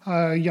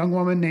 A young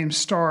woman named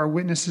Star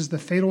witnesses the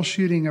fatal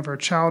shooting of her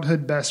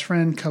childhood best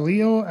friend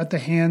Khalil at the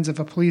hands of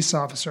a police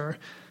officer.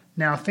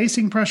 Now,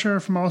 facing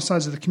pressure from all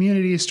sides of the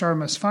community, Star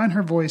must find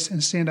her voice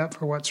and stand up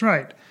for what's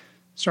right.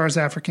 Star's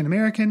African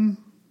American.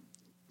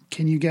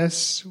 Can you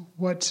guess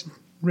what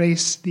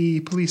race the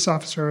police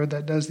officer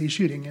that does the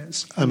shooting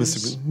is? I'm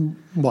assuming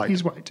white.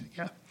 He's white,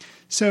 yeah.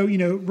 So,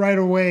 right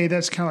away,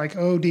 that's kind of like,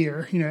 oh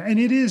dear. And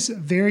it is a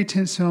very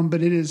tense film,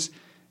 but it is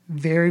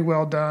very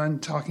well done,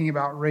 talking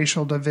about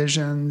racial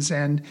divisions.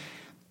 And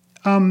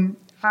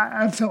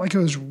I felt like it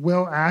was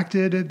well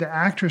acted. The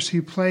actress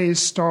who plays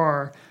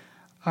Star,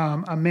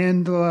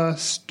 Amanda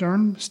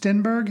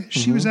Stenberg,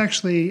 she was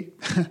actually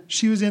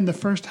she was in the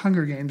first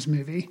Hunger Games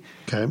movie.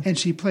 Okay. And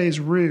she plays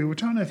Rue,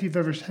 which I don't know if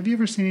have you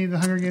ever seen any of the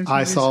Hunger Games movies?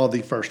 I saw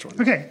the first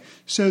one. Okay.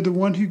 So the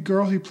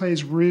girl who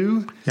plays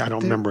Rue. Yeah, I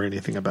don't remember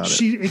anything about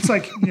it. It's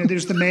like,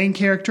 there's the main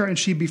character and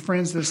she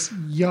befriends this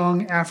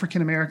young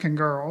African American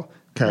girl.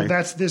 Okay. Well,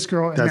 that's this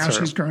girl, and That's now her.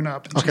 she's grown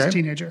up and she's a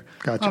teenager.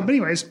 Gotcha. But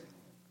anyways,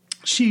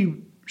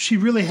 she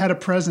really had a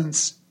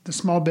presence the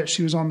small bit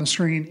she was on the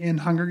screen in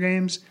Hunger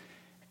Games.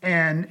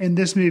 And in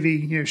this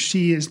movie,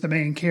 she is the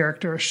main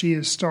character. She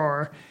is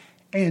Star,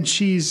 and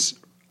she's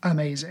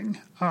amazing.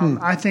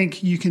 I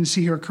think you can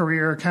see her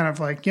career kind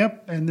of like,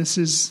 yep, and this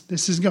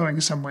is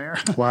going somewhere.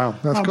 Wow,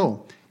 that's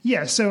cool.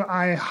 Yeah, so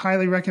I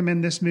highly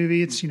recommend this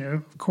movie. It's,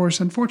 of course,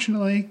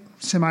 unfortunately,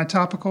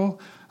 semi-topical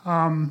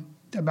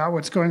about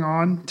what's going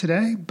on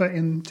today, but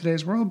in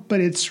today's world. But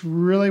it's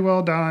really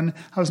well done.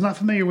 I was not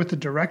familiar with the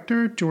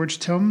director, George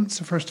Tillman. It's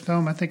the first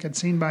film I think I'd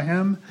seen by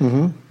him.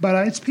 Mm-hmm.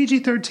 But it's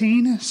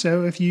PG-13,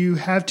 so if you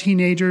have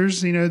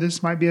teenagers,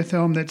 this might be a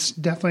film that's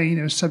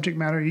definitely, subject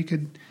matter you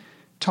could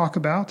talk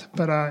about.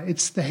 But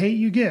it's The Hate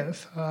U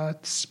Give.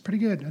 It's pretty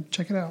good.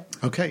 Check it out.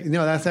 Okay.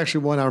 That's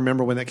actually one I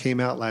remember when that came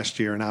out last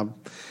year, and I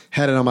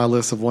had it on my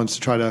list of ones to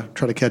try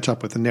to catch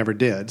up with and never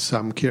did. So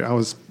I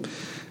was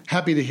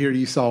happy to hear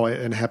you saw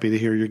it and happy to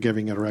hear you're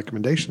giving it a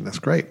recommendation. That's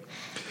great.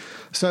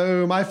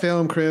 So my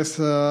film, Chris,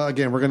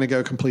 again, we're going to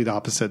go complete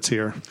opposites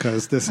here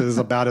because this is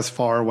about as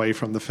far away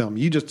from the film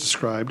you just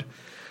described.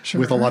 Sure.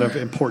 With a lot of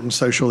important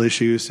social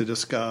issues to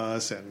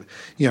discuss and,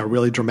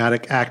 really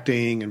dramatic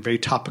acting and very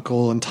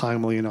topical and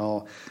timely and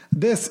all.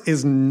 This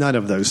is none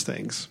of those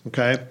things,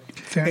 okay?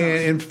 Fair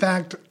enough. In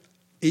fact,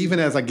 even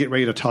as I get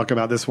ready to talk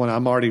about this one,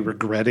 I'm already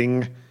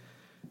regretting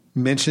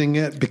mentioning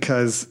it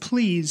because...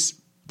 Please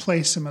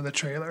play some of the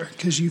trailer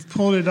because you've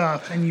pulled it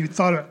up and you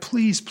thought of it.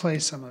 Please play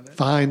some of it.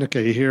 Fine.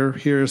 Okay,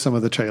 here's some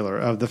of the trailer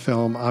of the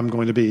film I'm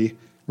going to be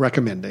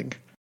recommending.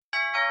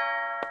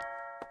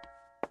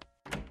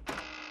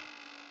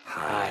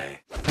 Hi.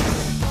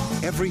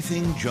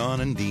 Everything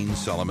John and Dean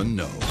Solomon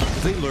know,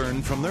 they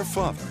learn from their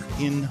father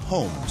in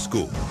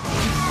homeschool.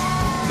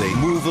 They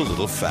move a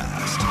little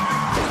fast.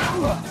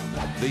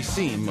 They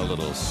seem a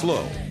little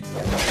slow.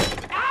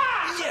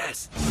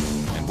 Yes!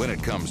 And when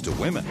it comes to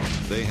women,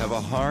 they have a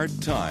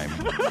hard time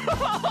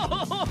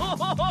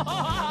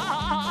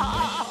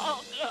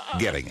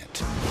getting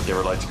it. You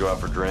ever like to go out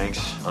for drinks,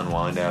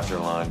 unwind after a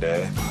long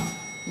day?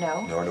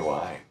 No. Nor do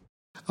I.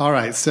 All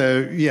right,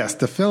 so yes,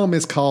 the film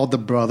is called The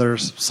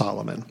Brothers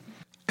Solomon.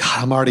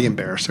 God, I'm already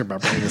embarrassed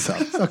about bringing this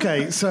up.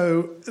 Okay,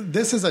 so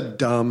this is a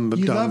dumb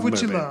love what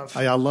movie. you love.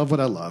 I love what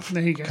I love.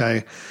 There you go.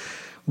 Okay,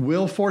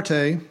 Will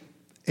Forte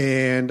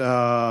and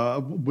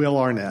Will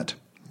Arnett.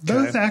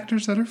 Both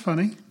actors that are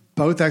funny.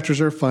 Both actors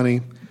are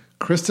funny.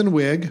 Kristen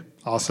Wiig,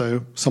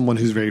 also someone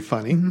who's very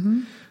funny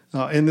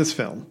in this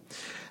film.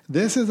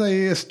 This is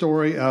a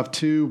story of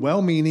two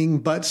well-meaning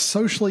but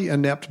socially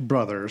inept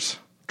brothers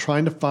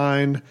trying to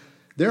find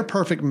their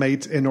perfect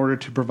mates in order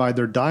to provide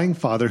their dying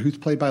father, who's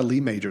played by Lee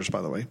Majors,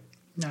 by the way,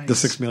 nice. the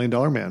 $6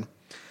 Million Man,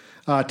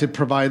 to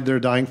provide their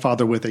dying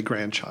father with a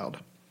grandchild.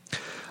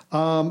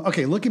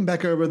 Okay, looking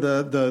back over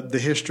the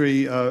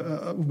history,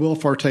 Will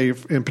Forte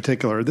in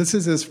particular, this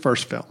is his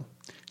first film.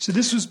 So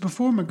this was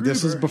before MacGruber.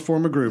 This is before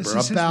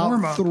MacGruber,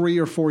 about 3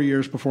 or 4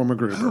 years before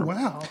MacGruber. Oh,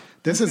 wow.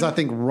 This is, I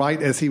think, right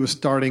as he was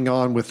starting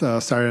on with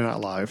Saturday Night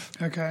Live.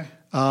 Okay.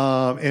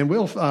 And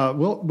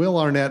Will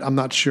Arnett, I'm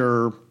not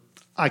sure.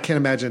 I can't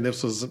imagine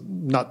this was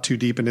not too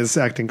deep in his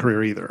acting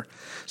career either.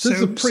 So this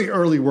is a pretty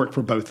early work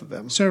for both of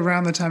them. So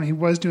around the time he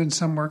was doing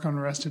some work on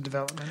Arrested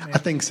Development. Maybe. I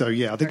think so,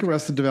 yeah. I think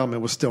Arrested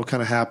Development was still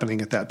kind of happening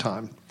at that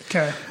time.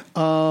 Okay.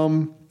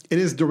 It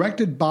is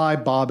directed by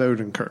Bob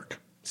Odenkirk.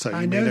 So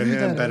you may know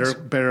him,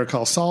 Better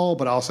Call Saul,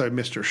 but also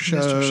Mr. Show.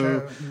 Mr.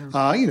 Show,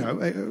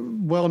 yeah.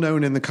 Well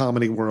known in the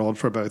comedy world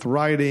for both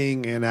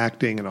writing and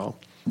acting and all.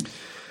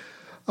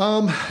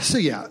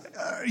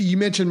 You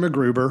mentioned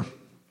MacGruber.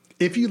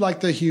 If you like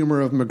the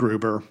humor of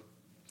MacGruber,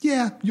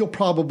 you'll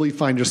probably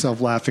find yourself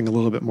laughing a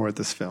little bit more at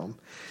this film.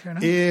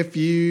 If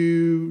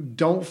you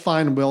don't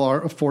find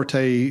Will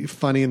Forte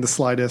funny in the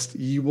slightest,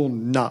 you will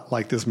not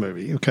like this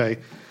movie, okay?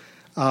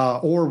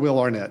 Or Will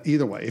Arnett,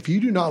 either way. If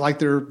you do not like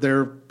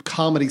their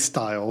comedy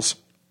styles,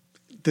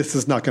 this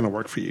is not going to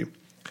work for you.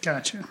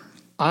 Gotcha.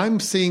 I'm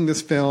seeing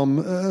this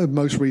film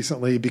most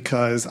recently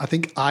because I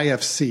think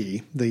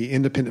IFC, the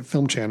independent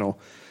film channel,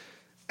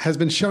 has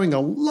been showing a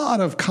lot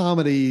of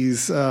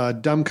comedies,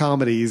 dumb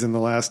comedies in the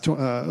last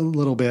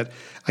little bit.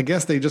 I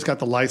guess they just got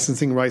the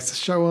licensing rights to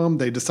show them.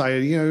 They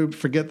decided,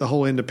 forget the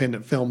whole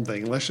independent film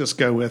thing. Let's just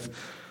go with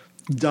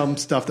dumb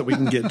stuff that we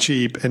can get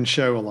cheap and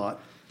show a lot.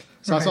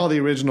 So I saw the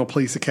original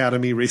Police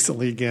Academy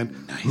recently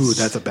again. Nice. Ooh,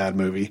 that's a bad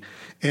movie.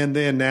 And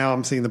then now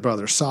I'm seeing The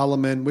Brothers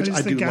Solomon, which I do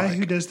like. Is the guy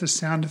who does the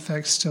sound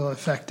effects still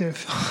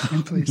effective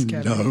in Police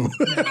Academy?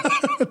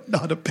 No,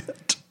 not a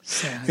bit.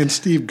 Sad. And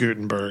Steve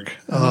Guttenberg.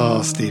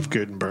 Oh, Steve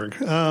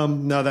Guttenberg.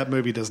 No, that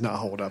movie does not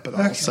hold up at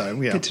all. Okay,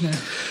 so, yeah. Good to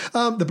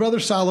know. The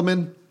Brothers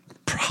Solomon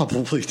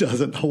probably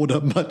doesn't hold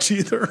up much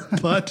either,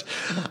 but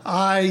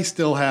I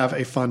still have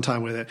a fun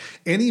time with it.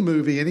 Any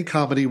movie, any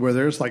comedy where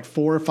there's like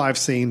 4 or 5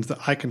 scenes that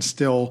I can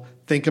still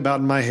think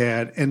about in my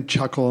head and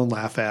chuckle and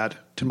laugh at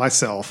to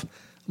myself,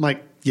 I'm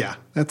like, yeah,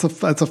 that's a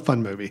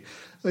fun movie.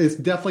 It's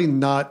definitely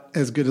not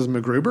as good as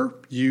MacGruber.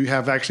 You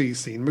have actually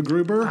seen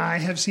MacGruber. I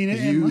have seen it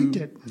and liked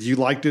it. You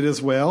liked it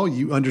as well.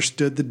 You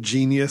understood the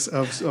genius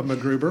of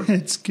MacGruber.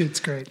 It's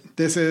great.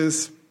 This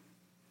is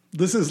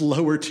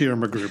lower tier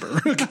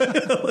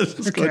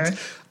MacGruber. Okay.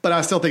 But I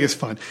still think it's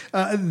fun.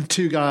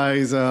 Two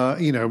guys,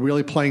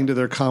 really playing to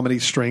their comedy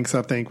strengths,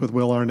 I think, with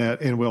Will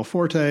Arnett and Will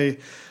Forte,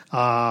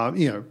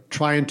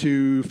 trying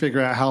to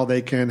figure out how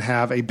they can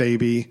have a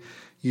baby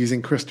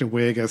using Kristen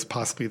Wiig as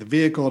possibly the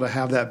vehicle to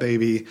have that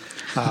baby,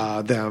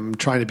 them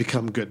trying to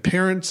become good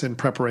parents in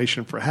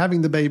preparation for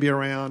having the baby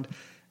around.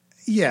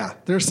 Yeah,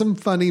 there's some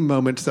funny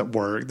moments that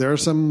work. There are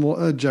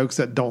some jokes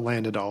that don't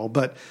land at all.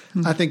 But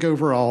I think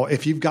overall,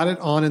 if you've got it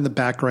on in the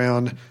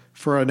background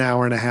for an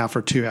hour and a half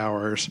or 2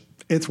 hours,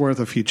 it's worth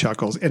a few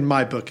chuckles, in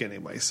my book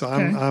anyway. So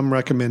I'm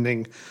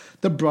recommending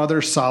The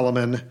Brothers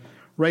Solomon,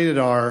 rated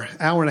R,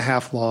 hour and a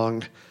half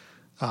long.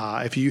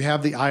 If you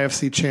have the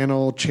IFC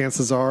channel,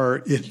 chances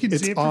are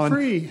it's on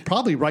free.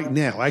 Probably right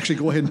now. Actually,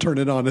 go ahead and turn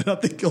it on, and I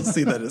think you'll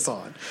see that it's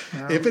on.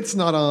 Wow. If it's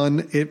not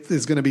on, it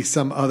is going to be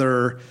some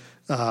other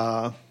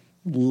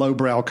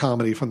lowbrow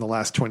comedy from the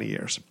last 20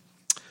 years.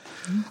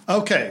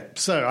 Okay,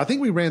 so I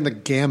think we ran the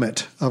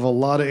gamut of a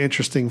lot of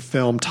interesting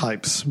film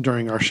types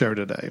during our show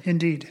today.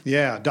 Indeed.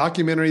 Yeah,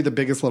 documentary, The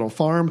Biggest Little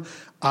Farm.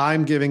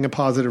 I'm giving a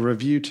positive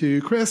review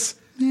to. Chris,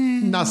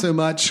 not so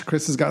much.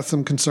 Chris has got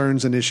some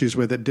concerns and issues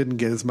with it. Didn't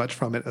get as much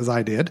from it as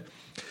I did.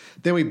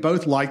 Then we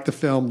both liked the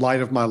film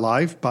Light of My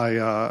Life by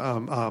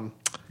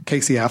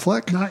Casey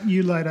Affleck. Not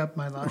You Light Up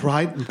My Life.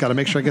 Right. Got to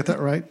make sure I get that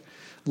right.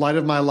 Light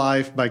of My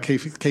Life by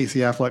Casey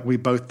Affleck we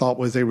both thought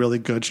was a really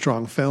good,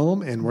 strong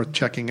film and worth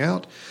checking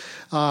out.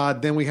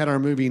 Then we had our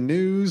movie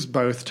news,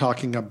 both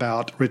talking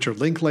about Richard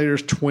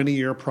Linklater's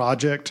 20-year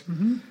project.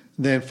 Mm-hmm.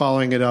 Then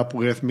following it up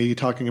with me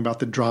talking about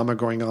the drama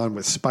going on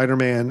with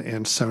Spider-Man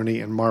and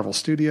Sony and Marvel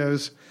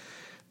Studios.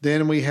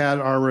 Then we had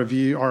our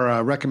review,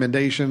 our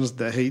recommendations,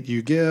 The Hate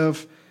You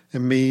Give,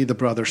 and me, The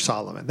Brothers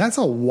Solomon. That's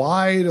a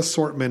wide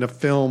assortment of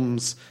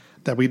films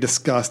that we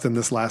discussed in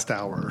this last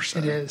hour or so.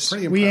 It is.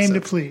 Pretty impressive. We aim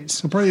to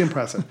please. Pretty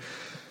impressive.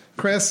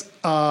 Chris,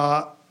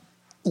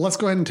 let's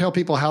go ahead and tell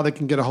people how they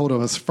can get a hold of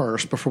us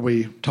first before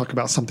we talk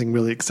about something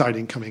really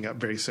exciting coming up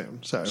very soon.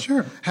 So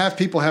sure. Have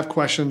people have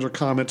questions or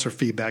comments or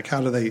feedback.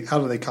 How do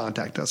they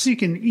contact us? So you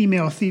can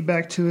email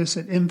feedback to us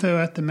at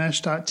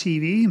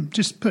info@themesh.tv.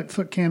 Just put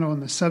Footcandle in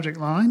the subject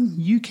line.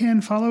 You can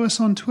follow us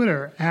on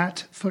Twitter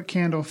at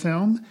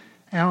Footcandlefilm.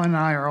 Alan and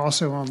I are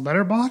also on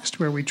Letterboxd,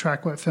 where we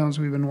track what films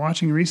we've been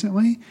watching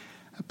recently.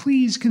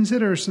 Please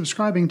consider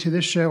subscribing to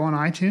this show on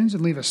iTunes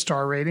and leave a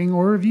star rating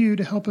or review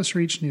to help us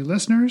reach new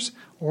listeners,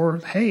 or,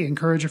 hey,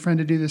 encourage a friend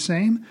to do the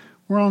same.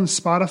 We're on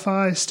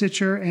Spotify,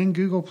 Stitcher, and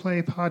Google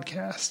Play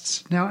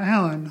podcasts. Now,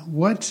 Alan,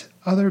 what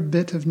other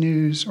bit of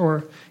news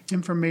or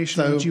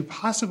information would you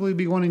possibly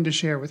be wanting to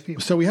share with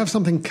people? So we have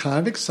something kind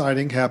of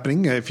exciting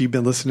happening. If you've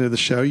been listening to the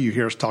show, you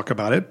hear us talk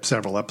about it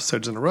several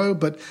episodes in a row,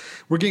 but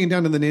we're getting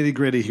down to the nitty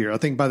gritty here. I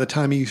think by the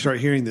time you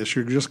start hearing this,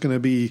 you're just going to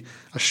be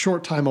a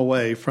short time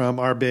away from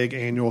our big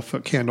annual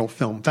Footcandle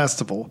Film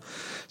Festival.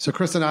 So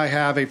Chris and I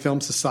have a film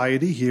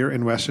society here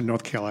in Western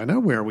North Carolina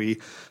where we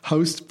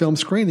host film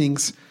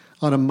screenings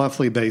on a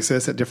monthly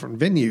basis at different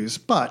venues.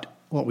 But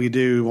what we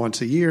do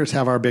once a year is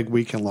have our big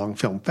weekend-long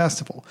film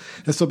festival.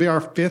 This will be our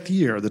 5th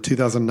year. The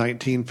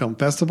 2019 Film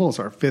Festival is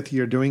our 5th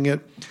year doing it.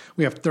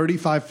 We have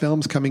 35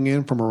 films coming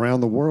in from around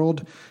the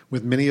world,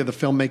 with many of the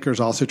filmmakers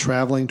also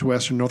traveling to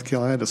Western North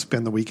Carolina to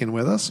spend the weekend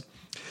with us.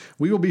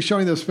 We will be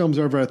showing those films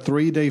over a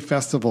 3-day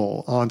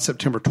festival on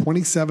September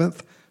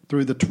 27th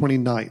through the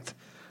 29th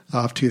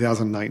of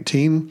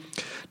 2019.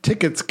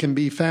 Tickets can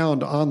be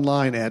found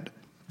online at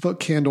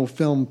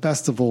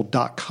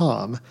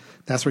footcandlefilmfestival.com.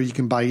 That's where you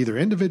can buy either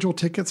individual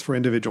tickets for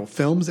individual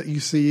films that you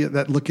see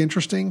that look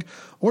interesting,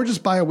 or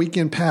just buy a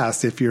weekend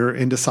pass if you're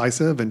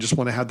indecisive and just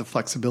want to have the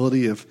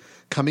flexibility of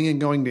coming and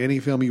going to any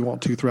film you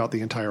want to throughout the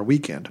entire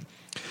weekend.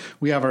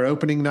 We have our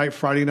opening night,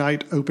 Friday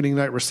night, opening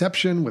night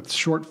reception with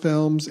short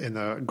films and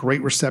a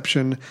great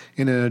reception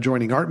in an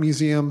adjoining art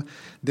museum.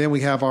 Then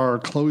we have our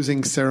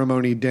closing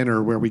ceremony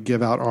dinner where we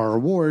give out our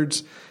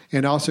awards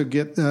and also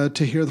get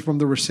to hear from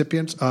the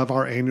recipients of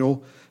our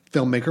annual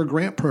Filmmaker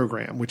Grant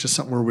Program, which is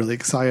something we're really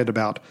excited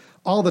about.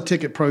 All the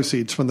ticket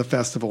proceeds from the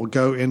festival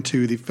go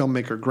into the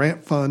Filmmaker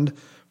Grant Fund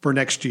for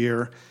next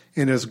year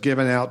and is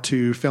given out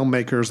to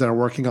filmmakers that are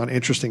working on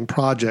interesting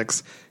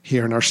projects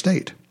here in our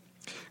state.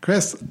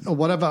 Chris,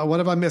 what have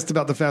I missed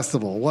about the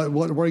festival?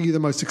 What are you the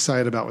most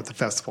excited about with the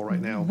festival right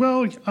now?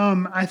 Well,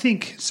 I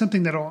think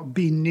something that'll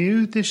be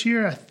new this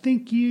year, I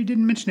think you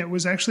didn't mention it,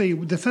 was actually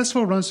the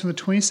festival runs from the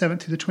 27th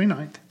to the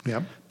 29th.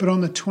 Yep. But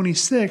on the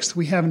 26th,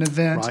 we have an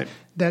event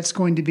that's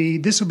going to be,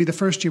 this will be the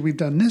first year we've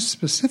done this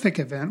specific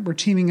event. We're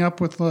teaming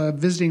up with the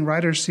Visiting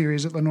Writers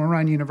Series at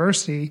Lenoir-Rhyne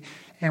University,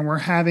 and we're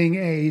having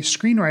a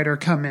screenwriter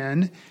come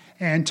in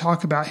and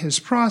talk about his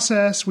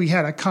process. We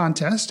had a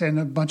contest and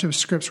a bunch of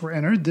scripts were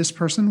entered. This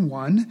person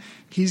won.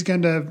 He's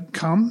going to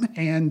come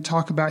and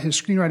talk about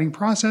his screenwriting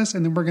process,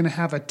 and then we're going to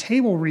have a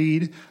table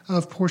read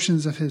of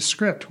portions of his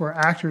script where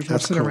actors will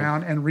sit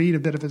around and read a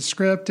bit of his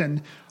script,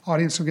 and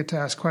audience will get to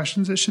ask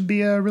questions. It should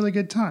be a really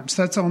good time.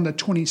 So that's on the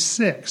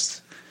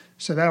 26th.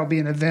 So that'll be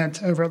an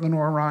event over at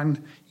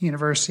Lenoir-Rhyne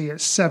University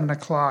at 7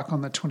 o'clock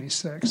on the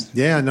 26th.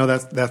 Yeah, no,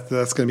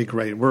 that's going to be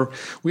great.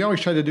 We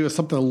always try to do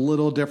something a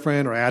little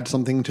different or add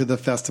something to the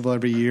festival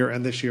every year.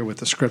 And this year with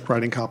the script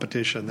writing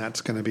competition,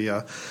 that's going to be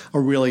a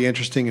really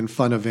interesting and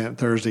fun event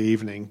Thursday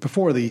evening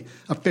before the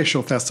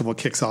official festival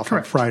kicks off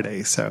on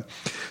Friday. So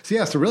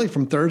really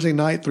from Thursday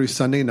night through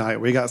Sunday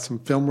night, we got some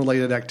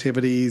film-related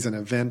activities and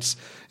events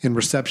and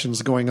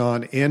receptions going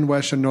on in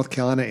Western North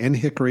Carolina and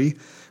Hickory.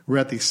 We're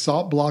at the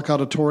Salt Block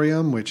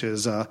Auditorium, which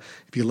is, if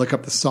you look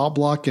up the Salt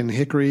Block in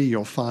Hickory,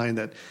 you'll find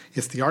that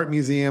it's the Art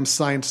Museum,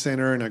 Science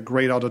Center, and a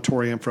great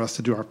auditorium for us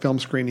to do our film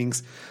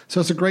screenings. So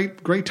it's a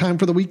great time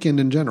for the weekend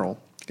in general.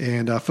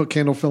 And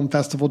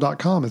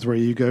footcandlefilmfestival.com is where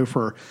you go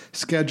for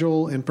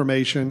schedule,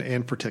 information,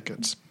 and for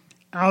tickets.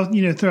 I'll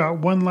throw out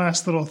one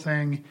last little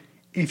thing.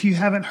 If you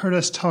haven't heard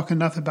us talk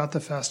enough about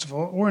the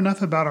festival or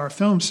enough about our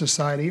film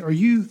society, or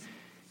you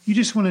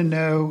just want to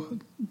know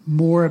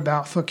more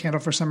about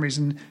Footcandle for some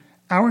reason,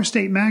 Our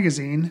State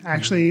Magazine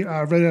actually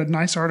wrote a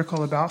nice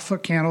article about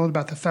Footcandle,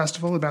 about the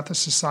festival, about the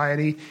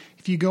society.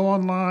 If you go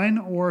online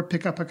or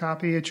pick up a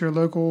copy at your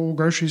local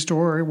grocery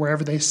store or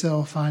wherever they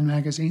sell fine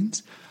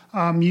magazines,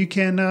 you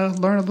can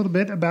learn a little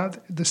bit about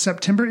the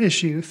September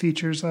issue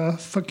features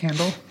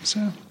Footcandle.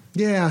 So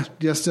yeah,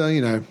 just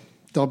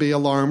don't be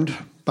alarmed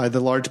by the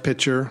large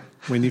picture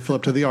when you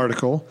flip to the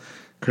article.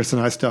 Chris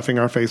and I stuffing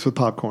our face with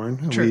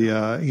popcorn. True. We,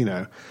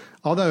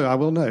 although I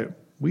will note,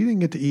 we didn't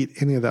get to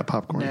eat any of that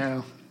popcorn.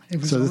 No.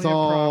 So it's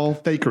all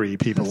fakery,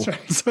 people. That's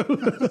right. So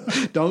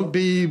don't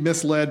be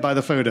misled by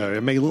the photo.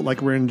 It may look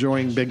like we're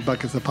enjoying big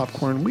buckets of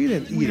popcorn. We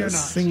didn't eat a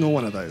single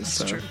one of those.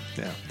 That's true.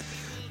 Yeah.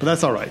 But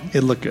that's all right.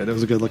 It looked good. It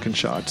was a good-looking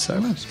shot. So,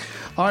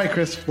 all right,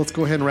 Chris, let's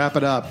go ahead and wrap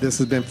it up. This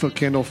has been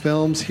Footcandle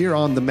Films here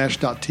on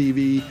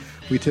themesh.tv.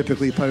 We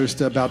typically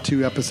post about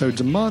 2 episodes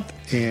a month,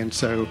 and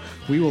so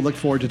we will look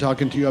forward to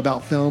talking to you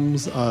about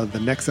films the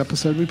next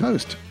episode we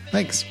post.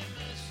 Thanks.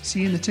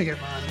 See you in the ticket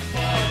line.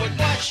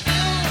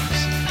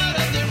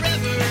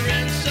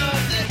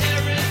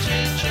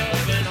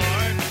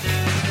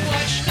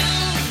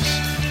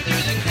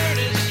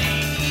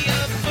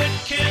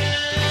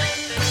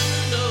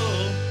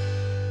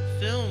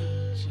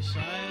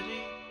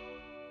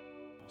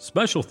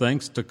 Special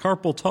thanks to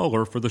Carpal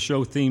Tuller for the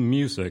show theme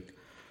music.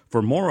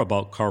 For more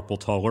about Carpal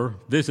Tuller,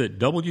 visit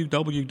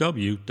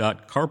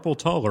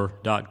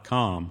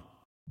www.carpaltuller.com.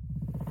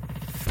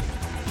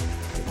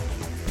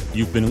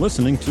 You've been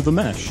listening to The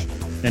Mesh,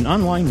 an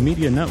online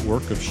media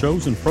network of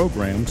shows and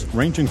programs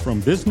ranging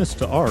from business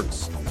to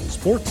arts,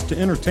 sports to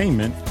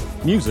entertainment,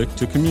 music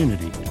to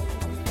community.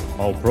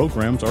 All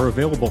programs are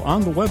available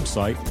on the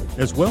website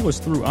as well as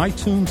through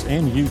iTunes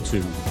and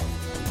YouTube.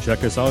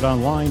 Check us out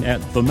online at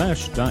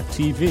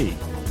themesh.tv.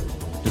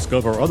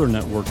 Discover other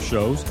network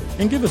shows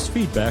and give us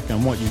feedback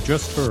on what you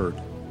just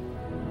heard.